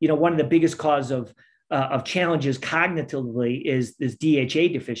health. One of the biggest cause of challenges cognitively is this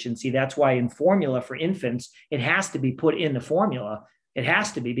DHA deficiency. That's why in formula for infants, it has to be put in the formula. It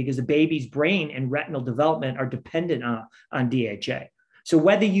has to be because the baby's brain and retinal development are dependent on DHA. So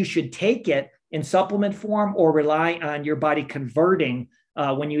whether you should take it in supplement form or rely on your body converting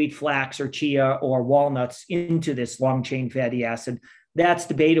when you eat flax or chia or walnuts into this long chain fatty acid, that's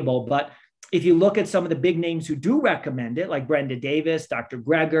debatable. But if you look at some of the big names who do recommend it, like Brenda Davis, Dr.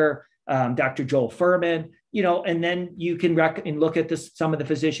 Greger, Dr. Joel Furman, and then you can look at some of the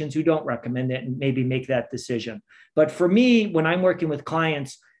physicians who don't recommend it and maybe make that decision. But for me, when I'm working with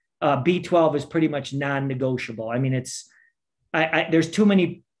clients, B12 is pretty much non-negotiable. I mean, there's too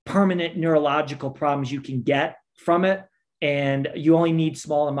many permanent neurological problems you can get from it. And you only need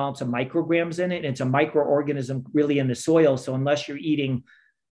small amounts of micrograms in it. And it's a microorganism really in the soil. So unless you're eating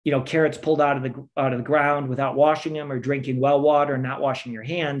carrots pulled out of the ground without washing them or drinking well water and not washing your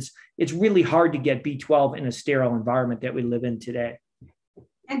hands, it's really hard to get B12 in a sterile environment that we live in today.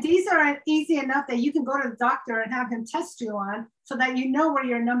 And these are easy enough that you can go to the doctor and have him test you on so that you know where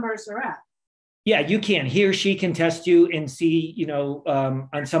your numbers are at. Yeah, you can. He or she can test you and see,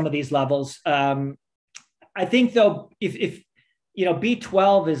 on some of these levels. I think though, if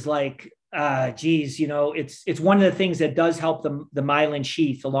B12 is like, it's one of the things that does help the myelin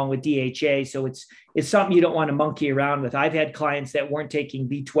sheath along with DHA. So it's something you don't want to monkey around with. I've had clients that weren't taking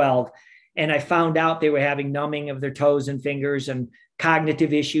B12 and I found out they were having numbing of their toes and fingers and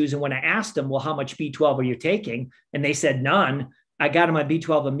cognitive issues. And when I asked them, well, how much B12 are you taking? And they said none. I got them on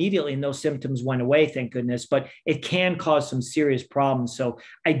B12 immediately and those symptoms went away, thank goodness, but it can cause some serious problems. So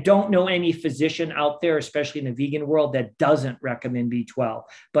I don't know any physician out there, especially in the vegan world, that doesn't recommend B12,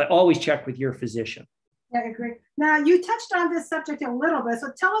 but always check with your physician. Yeah, I agree. Now you touched on this subject a little bit.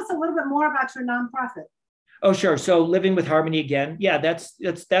 So tell us a little bit more about your nonprofit. Oh, sure. So Living with Harmony again. Yeah,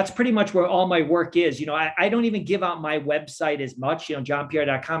 that's pretty much where all my work is. I don't even give out my website as much,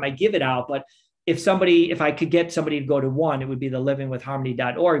 johnpierre.com. I give it out, but if I could get somebody to go to one, it would be the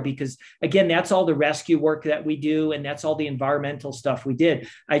livingwithharmony.org, because again, that's all the rescue work that we do. And that's all the environmental stuff we did.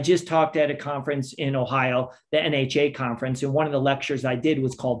 I just talked at a conference in Ohio, the NHA conference. And one of the lectures I did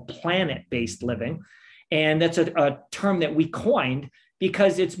was called planet-based living. And that's a term that we coined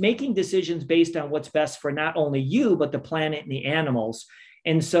because it's making decisions based on what's best for not only you, but the planet and the animals.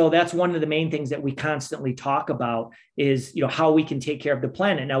 And so that's one of the main things that we constantly talk about is, how we can take care of the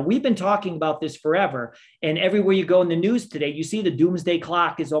planet. Now, we've been talking about this forever. And everywhere you go in the news today, you see the doomsday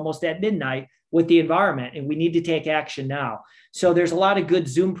clock is almost at midnight with the environment, and we need to take action now. So there's a lot of good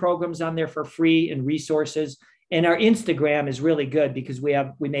Zoom programs on there for free and resources. And our Instagram is really good because we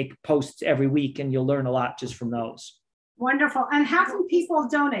make posts every week and you'll learn a lot just from those. Wonderful. And how can people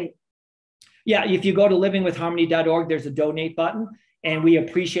donate? Yeah, if you go to livingwithharmony.org, there's a donate button. And we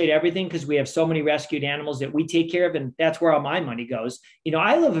appreciate everything because we have so many rescued animals that we take care of. And that's where all my money goes.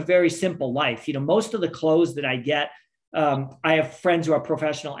 I live a very simple life. Most of the clothes that I get, I have friends who are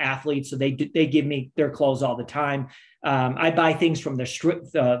professional athletes, so they give me their clothes all the time. I buy things from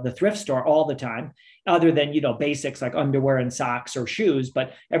the thrift store all the time, other than, basics like underwear and socks or shoes,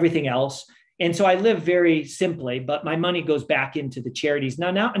 but everything else. And so I live very simply, but my money goes back into the charities. Now,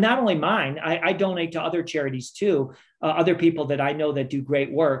 not only mine, I donate to other charities too. Other people that I know that do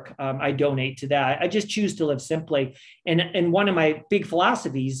great work, I donate to that. I just choose to live simply. And one of my big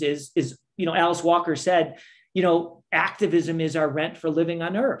philosophies is Alice Walker said, activism is our rent for living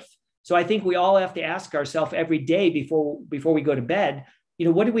on earth. So I think we all have to ask ourselves every day before we go to bed,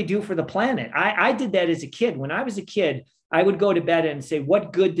 what do we do for the planet? I did that as a kid. When I was a kid, I would go to bed and say,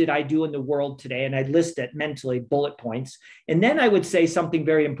 what good did I do in the world today? And I'd list it mentally, bullet points. And then I would say something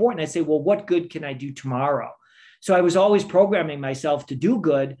very important. I'd say, well, what good can I do tomorrow? So I was always programming myself to do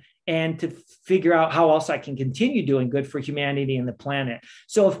good and to figure out how else I can continue doing good for humanity and the planet.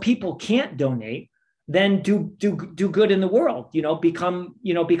 So if people can't donate, then do good in the world, become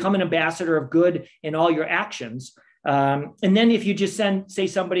an ambassador of good in all your actions. And then if you just say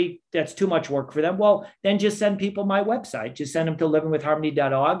somebody that's too much work for them, well, then just send people my website, just send them to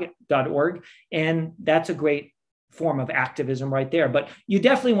livingwithharmony.org. And that's a great form of activism right there. But you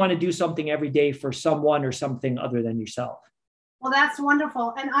definitely want to do something every day for someone or something other than yourself. Well, that's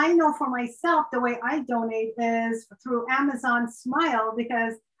wonderful. And I know for myself, the way I donate is through Amazon Smile,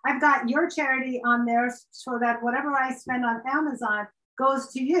 because I've got your charity on there so that whatever I spend on Amazon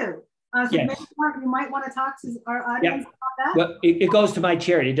goes to you. So yes. Maybe you might want to talk to our audience about that. Well, it goes to my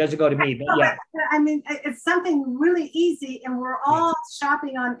charity. It doesn't go to me, but yeah. I mean, it's something really easy, and we're all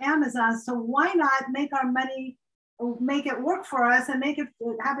shopping on Amazon. So why not make our money, make it work for us, and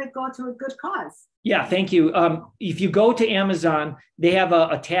have it go to a good cause? Yeah, thank you. If you go to Amazon, they have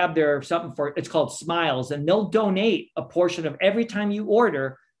a tab there, it's called Smiles, and they'll donate a portion of every time you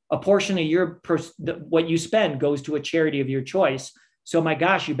order. A portion of what you spend goes to a charity of your choice. So my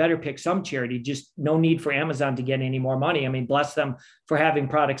gosh, you better pick some charity. Just no need for Amazon to get any more money. I mean, bless them for having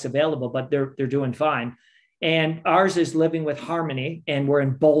products available, but they're doing fine. And ours is Living with Harmony, and we're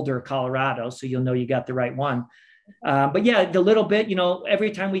in Boulder, Colorado. So you'll know you got the right one. But yeah, the little bit,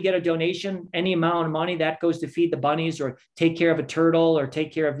 every time we get a donation, any amount of money that goes to feed the bunnies or take care of a turtle or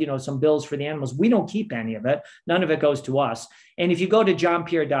take care of, some bills for the animals. We don't keep any of it. None of it goes to us. And if you go to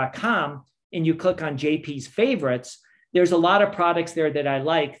johnpierre.com and you click on JP's favorites, there's a lot of products there that I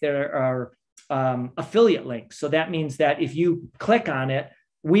like. There are affiliate links. So that means that if you click on it,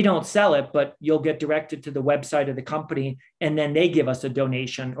 we don't sell it, but you'll get directed to the website of the company, and then they give us a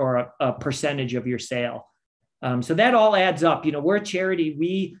donation or a percentage of your sale. So that all adds up. We're a charity.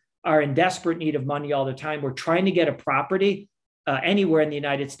 We are in desperate need of money all the time. We're trying to get a property anywhere in the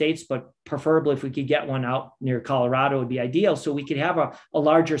United States, but preferably if we could get one out near Colorado would be ideal. So we could have a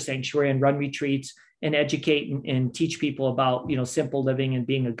larger sanctuary and run retreats and educate and teach people about, simple living and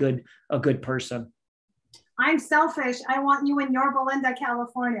being a good person. I'm selfish. I want you in Yorba Linda,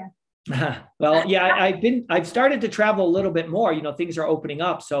 California. Well, yeah, I've started to travel a little bit more, things are opening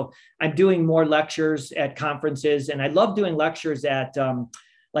up. So I'm doing more lectures at conferences, and I love doing lectures at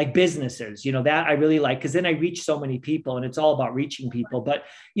like businesses, that I really like, because then I reach so many people, and it's all about reaching people. But,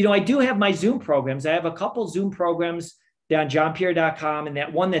 I do have my Zoom programs. I have a couple Zoom programs down johnpierre.com, and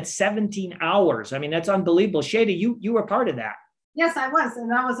that one that's 17 hours. I mean, that's unbelievable. Shayda, you were part of that. Yes, I was.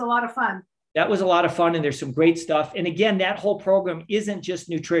 And that was a lot of fun. That was a lot of fun, and there's some great stuff. And again, that whole program isn't just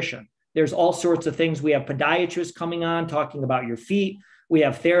nutrition. There's all sorts of things. We have podiatrists coming on talking about your feet. We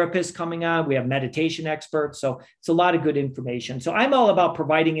have therapists coming on. We have meditation experts. So it's a lot of good information. So I'm all about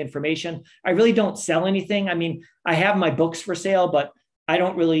providing information. I really don't sell anything. I mean, I have my books for sale, but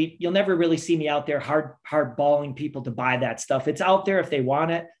you'll never really see me out there hard balling people to buy that stuff. It's out there if they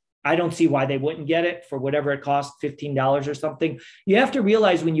want it. I don't see why they wouldn't get it for whatever it costs, $15 or something. You have to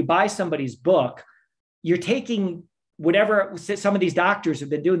realize when you buy somebody's book, you're taking whatever, some of these doctors have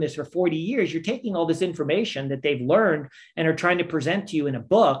been doing this for 40 years. You're taking all this information that they've learned and are trying to present to you in a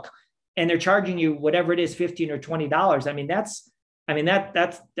book, and they're charging you whatever it is, $15 or $20.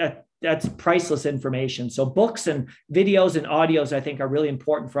 That's priceless information. So books and videos and audios, I think, are really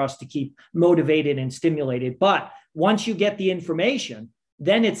important for us to keep motivated and stimulated. But once you get the information,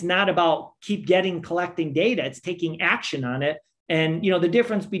 then it's not about collecting data. It's taking action on it. And, the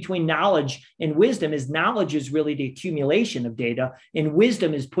difference between knowledge and wisdom is knowledge is really the accumulation of data, and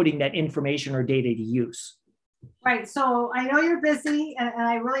wisdom is putting that information or data to use. Right. So I know you're busy, and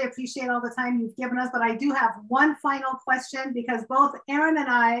I really appreciate all the time you've given us, but I do have one final question, because both Aaron and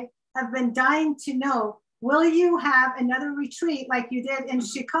I have been dying to know, will you have another retreat like you did in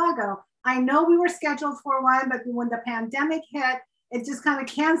Chicago? I know we were scheduled for one, but when the pandemic hit, it just kind of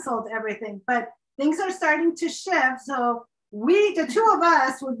canceled everything. But things are starting to shift. So the two of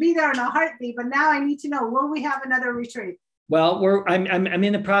us would be there in a heartbeat, but now I need to know, will we have another retreat? Well, I'm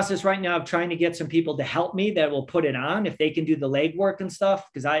in the process right now of trying to get some people to help me that will put it on if they can do the legwork and stuff.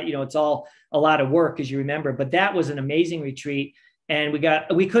 Cause it's all a lot of work, as you remember, but that was an amazing retreat. And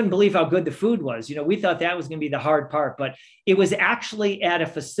we couldn't believe how good the food was. We thought that was going to be the hard part, but it was actually at a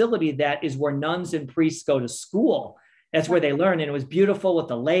facility that is where nuns and priests go to school. That's where they learn. And it was beautiful with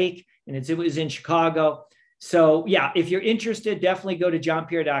the lake, and it was in Chicago. So yeah, if you're interested, definitely go to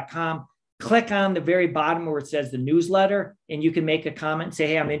johnpierre.com. Click on the very bottom where it says the newsletter, and you can make a comment and say,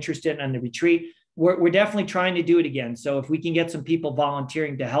 hey, I'm interested in the retreat. We're definitely trying to do it again. So if we can get some people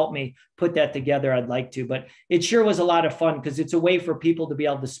volunteering to help me put that together, I'd like to. But it sure was a lot of fun because it's a way for people to be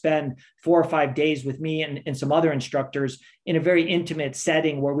able to spend 4 or 5 days with me and some other instructors in a very intimate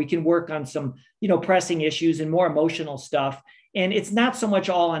setting where we can work on some, pressing issues and more emotional stuff. And it's not so much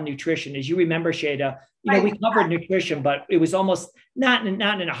all on nutrition. As you remember, Shayda, we covered nutrition, but it was almost not in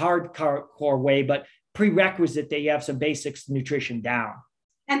a hardcore way, but prerequisite that you have some basics nutrition down.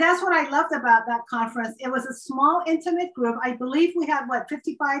 And that's what I loved about that conference. It was a small, intimate group. I believe we had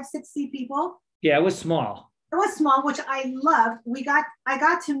 55, 60 people. Yeah, it was small. It was small, which I loved. I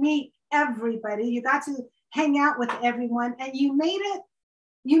got to meet everybody. You got to hang out with everyone, and you made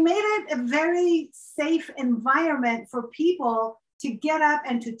it a very safe environment for people to get up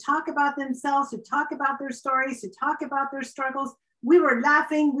and to talk about themselves, to talk about their stories, to talk about their struggles. We were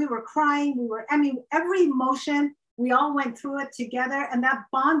laughing, we were crying, every emotion, we all went through it together, and that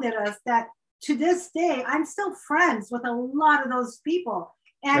bonded us. That to this day, I'm still friends with a lot of those people.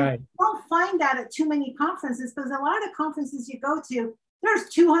 And you don't find that at too many conferences, because a lot of conferences you go to, there's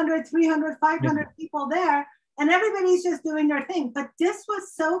 200, 300, 500 people there, and everybody's just doing their thing. But this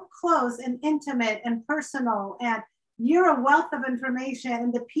was so close and intimate and personal, and you're a wealth of information,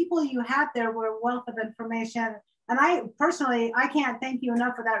 and the people you had there were a wealth of information. And I can't thank you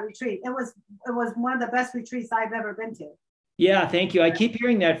enough for that retreat. It was one of the best retreats I've ever been to. Yeah, thank you. I keep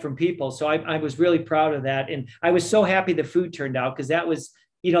hearing that from people. So I was really proud of that. And I was so happy the food turned out, because that was,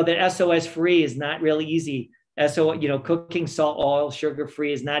 that SOS free is not really easy. Cooking salt, oil, sugar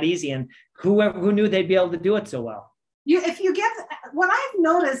free is not easy. And who knew they'd be able to do it so well? What I've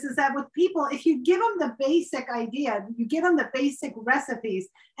noticed is that with people, if you give them the basic idea, you give them the basic recipes,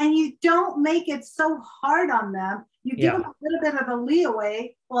 and you don't make it so hard on them, you give them a little bit of a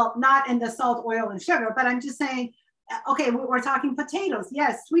leeway. Well, not in the salt, oil, and sugar, but I'm just saying, okay, we're talking potatoes.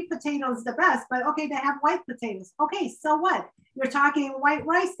 Yes, sweet potatoes is the best, but okay, they have white potatoes. Okay, so what? You're talking white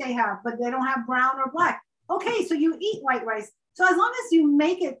rice they have, but they don't have brown or black. Okay, so you eat white rice. So as long as you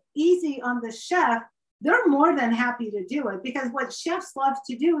make it easy on the chef, they're more than happy to do it, because what chefs love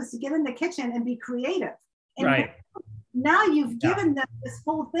to do is to get in the kitchen and be creative. And now you've given them this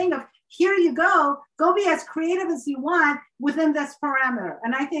whole thing of, here you go be as creative as you want within this parameter.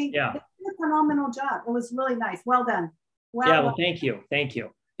 And I think they did a phenomenal job. It was really nice. Well done. Well, thank you. Thank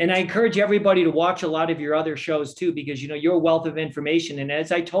you. And I encourage everybody to watch a lot of your other shows too, because, you're a wealth of information. And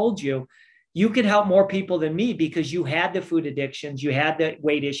as I told you, you could help more people than me, because you had the food addictions, you had the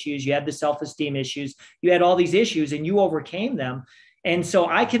weight issues, you had the self-esteem issues, you had all these issues, and you overcame them. And so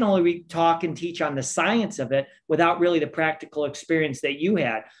I can only talk and teach on the science of it without really the practical experience that you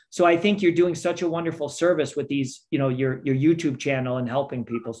had. So I think you're doing such a wonderful service with these, your YouTube channel and helping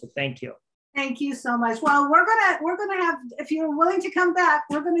people. So thank you. Thank you so much. Well, we're gonna have, if you're willing to come back,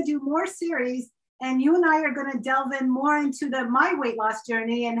 we're gonna do more series. And you and I are going to delve in more into my weight loss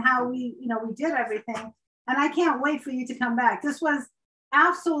journey and how we did everything. And I can't wait for you to come back. This was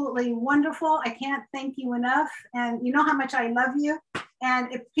absolutely wonderful. I can't thank you enough. And you know how much I love you.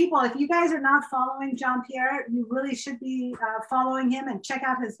 And if you guys are not following John Pierre, you really should be following him, and check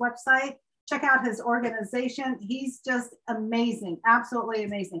out his website, check out his organization. He's just amazing, absolutely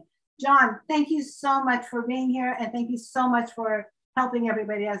amazing. John, thank you so much for being here. And thank you so much for helping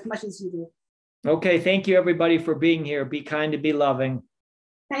everybody as much as you do. Okay, thank you everybody for being here. Be kind and be loving.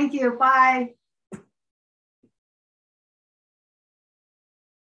 Thank you. Bye.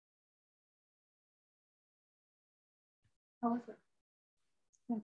 How was it?